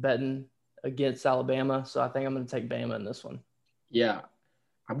money betting against Alabama, so I think I'm going to take Bama in this one. Yeah,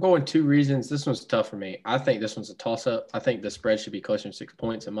 I'm going 2 reasons. This one's tough for me. I think this one's a toss-up. I think the spread should be closer to 6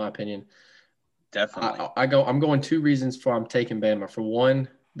 points, in my opinion. Definitely. I'm going 2 reasons for I'm taking Bama. For one,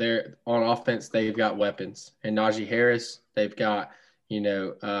 they're on offense. They've got weapons, and Najee Harris. They've got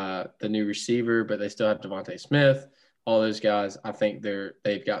the new receiver, but they still have Devontae Smith. All those guys. I think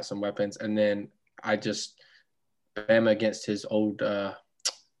they've got some weapons, and then Bama against his old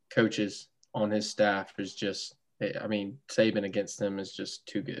coaches on his staff is just. I mean, Saban against them is just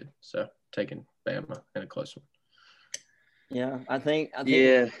too good. So taking Bama in a close one. Yeah, I think.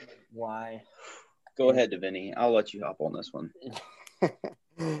 Yeah. Why? Go ahead, Davini. I'll let you hop on this one.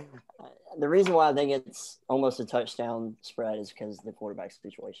 the reason why I think it's almost a touchdown spread is because of the quarterback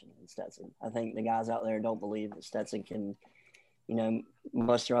situation in Stetson. I think the guys out there don't believe that Stetson can,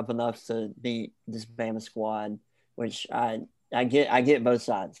 muster up enough to beat this Bama squad, which I get both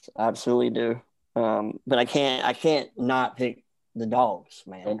sides. I absolutely do. But I can't not pick the Dogs,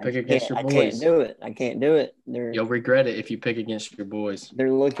 man. Don't pick against your boys. I can't do it. You'll regret it if you pick against your boys. They're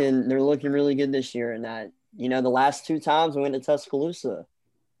looking really good this year, and the last 2 times we went to Tuscaloosa,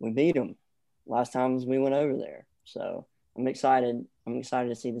 we beat them. Last times we went over there, so I'm excited. I'm excited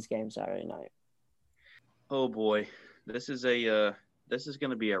to see this game Saturday night. Oh boy, this is going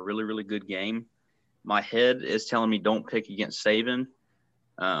to be a really, really good game. My head is telling me don't pick against Saban,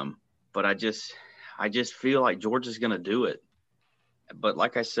 but I just feel like Georgia's going to do it. But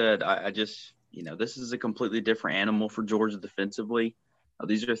like I said, I just this is a completely different animal for Georgia defensively.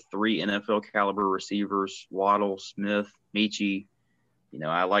 These are 3 NFL caliber receivers: Waddle, Smith, Michie.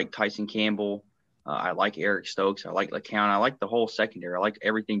 I like Tyson Campbell. I like Eric Stokes. I like LeCount. I like the whole secondary. I like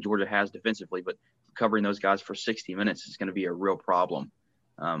everything Georgia has defensively, but covering those guys for 60 minutes is going to be a real problem.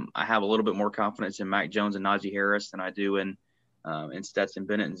 I have a little bit more confidence in Mac Jones and Najee Harris than I do in Stetson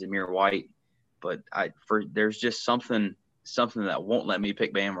Bennett and Zamir White. But there's just something that won't let me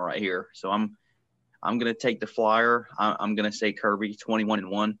pick Bama right here. So I'm going to take the flyer. I'm going to say Kirby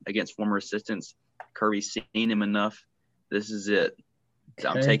 21-1 against former assistants. Kirby's seen him enough. This is it. Okay.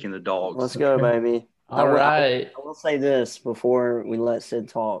 I'm taking the Dogs. Let's go, baby. All right. I will say this before we let Sid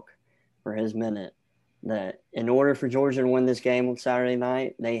talk for his minute, that in order for Georgia to win this game on Saturday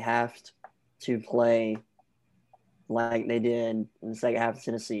night, they have to play like they did in the second half of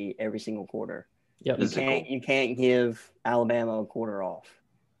Tennessee every single quarter. Yep. You can't give Alabama a quarter off.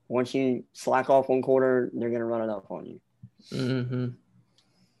 Once you slack off one quarter, they're going to run it up on you. Mm-hmm.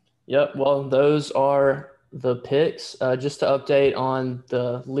 Yep. Well, those are the picks. Just to update on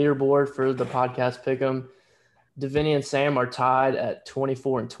the leaderboard for the podcast pick'em, Davini and Sam are tied at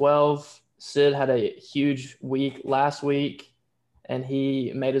 24-12. Sid had a huge week last week, and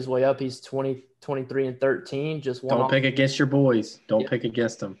he made his way up. He's 23-13. Just one. Don't pick against your boys. Don't pick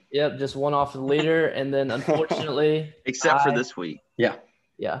against them. Yep, just one off the leader, and then unfortunately, except for this week. Yeah.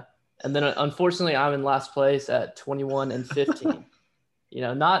 And then unfortunately, I'm in last place at 21-15.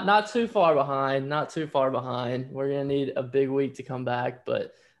 Not too far behind. We're gonna need a big week to come back,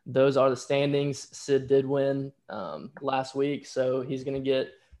 but those are the standings. Sid did win last week, so he's gonna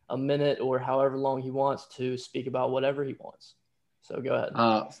get a minute or however long he wants to speak about whatever he wants. So go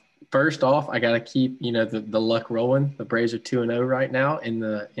ahead. First off, I got to keep, the luck rolling. The Braves are 2-0 right now in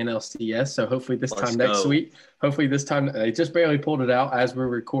the NLCS. So hopefully this time next week, they just barely pulled it out as we're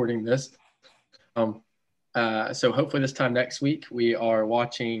recording this. So hopefully this time next week, we are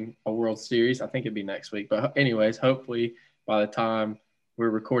watching a World Series. I think it'd be next week. But anyways, hopefully by the time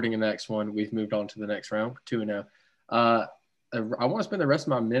we're recording the next one, we've moved on to the next round, 2-0. I want to spend the rest of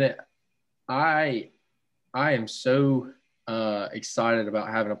my minute. I am so excited about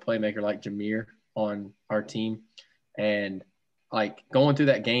having a playmaker like Jameer on our team, and like going through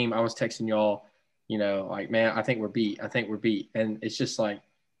that game, I was texting y'all, man, I think we're beat, and it's just like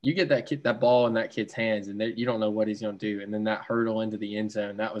you get that ball in that kid's hands, and you don't know what he's gonna do, and then that hurdle into the end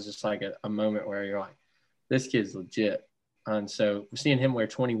zone, that was just like a moment where you're like, this kid's legit. And so we're seeing him wear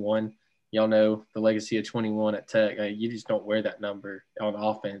 21. Y'all know the legacy of 21 at Tech. You just don't wear that number on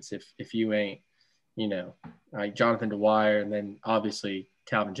offense if you ain't, like Jonathan Dwyer and then obviously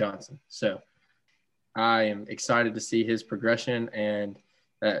Calvin Johnson. So I am excited to see his progression, and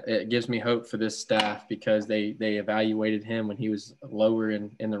it gives me hope for this staff because they evaluated him when he was lower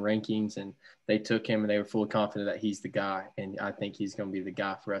in the rankings, and they took him and they were fully confident that he's the guy. And I think he's going to be the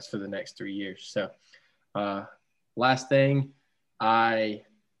guy for us for the next 3 years. So last thing, I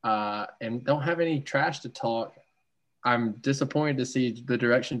don't have any trash to talk. I'm disappointed to see the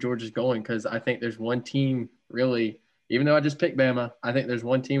direction Georgia's going because I think there's one team really, even though I just picked Bama, I think there's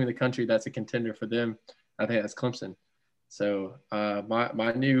one team in the country that's a contender for them. I think that's Clemson. So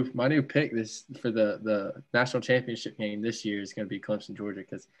my new pick for the national championship game this year is going to be Clemson, Georgia,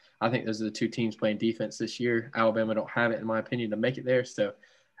 because I think those are the 2 teams playing defense this year. Alabama don't have it, in my opinion, to make it there. So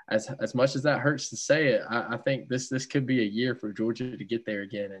as much as that hurts to say it, I think this could be a year for Georgia to get there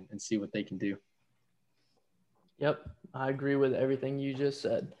again and see what they can do. Yep, I agree with everything you just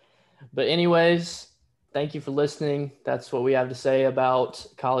said. But anyways, thank you for listening. That's what we have to say about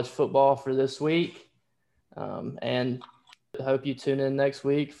college football for this week. And I hope you tune in next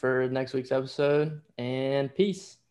week for next week's episode. And peace.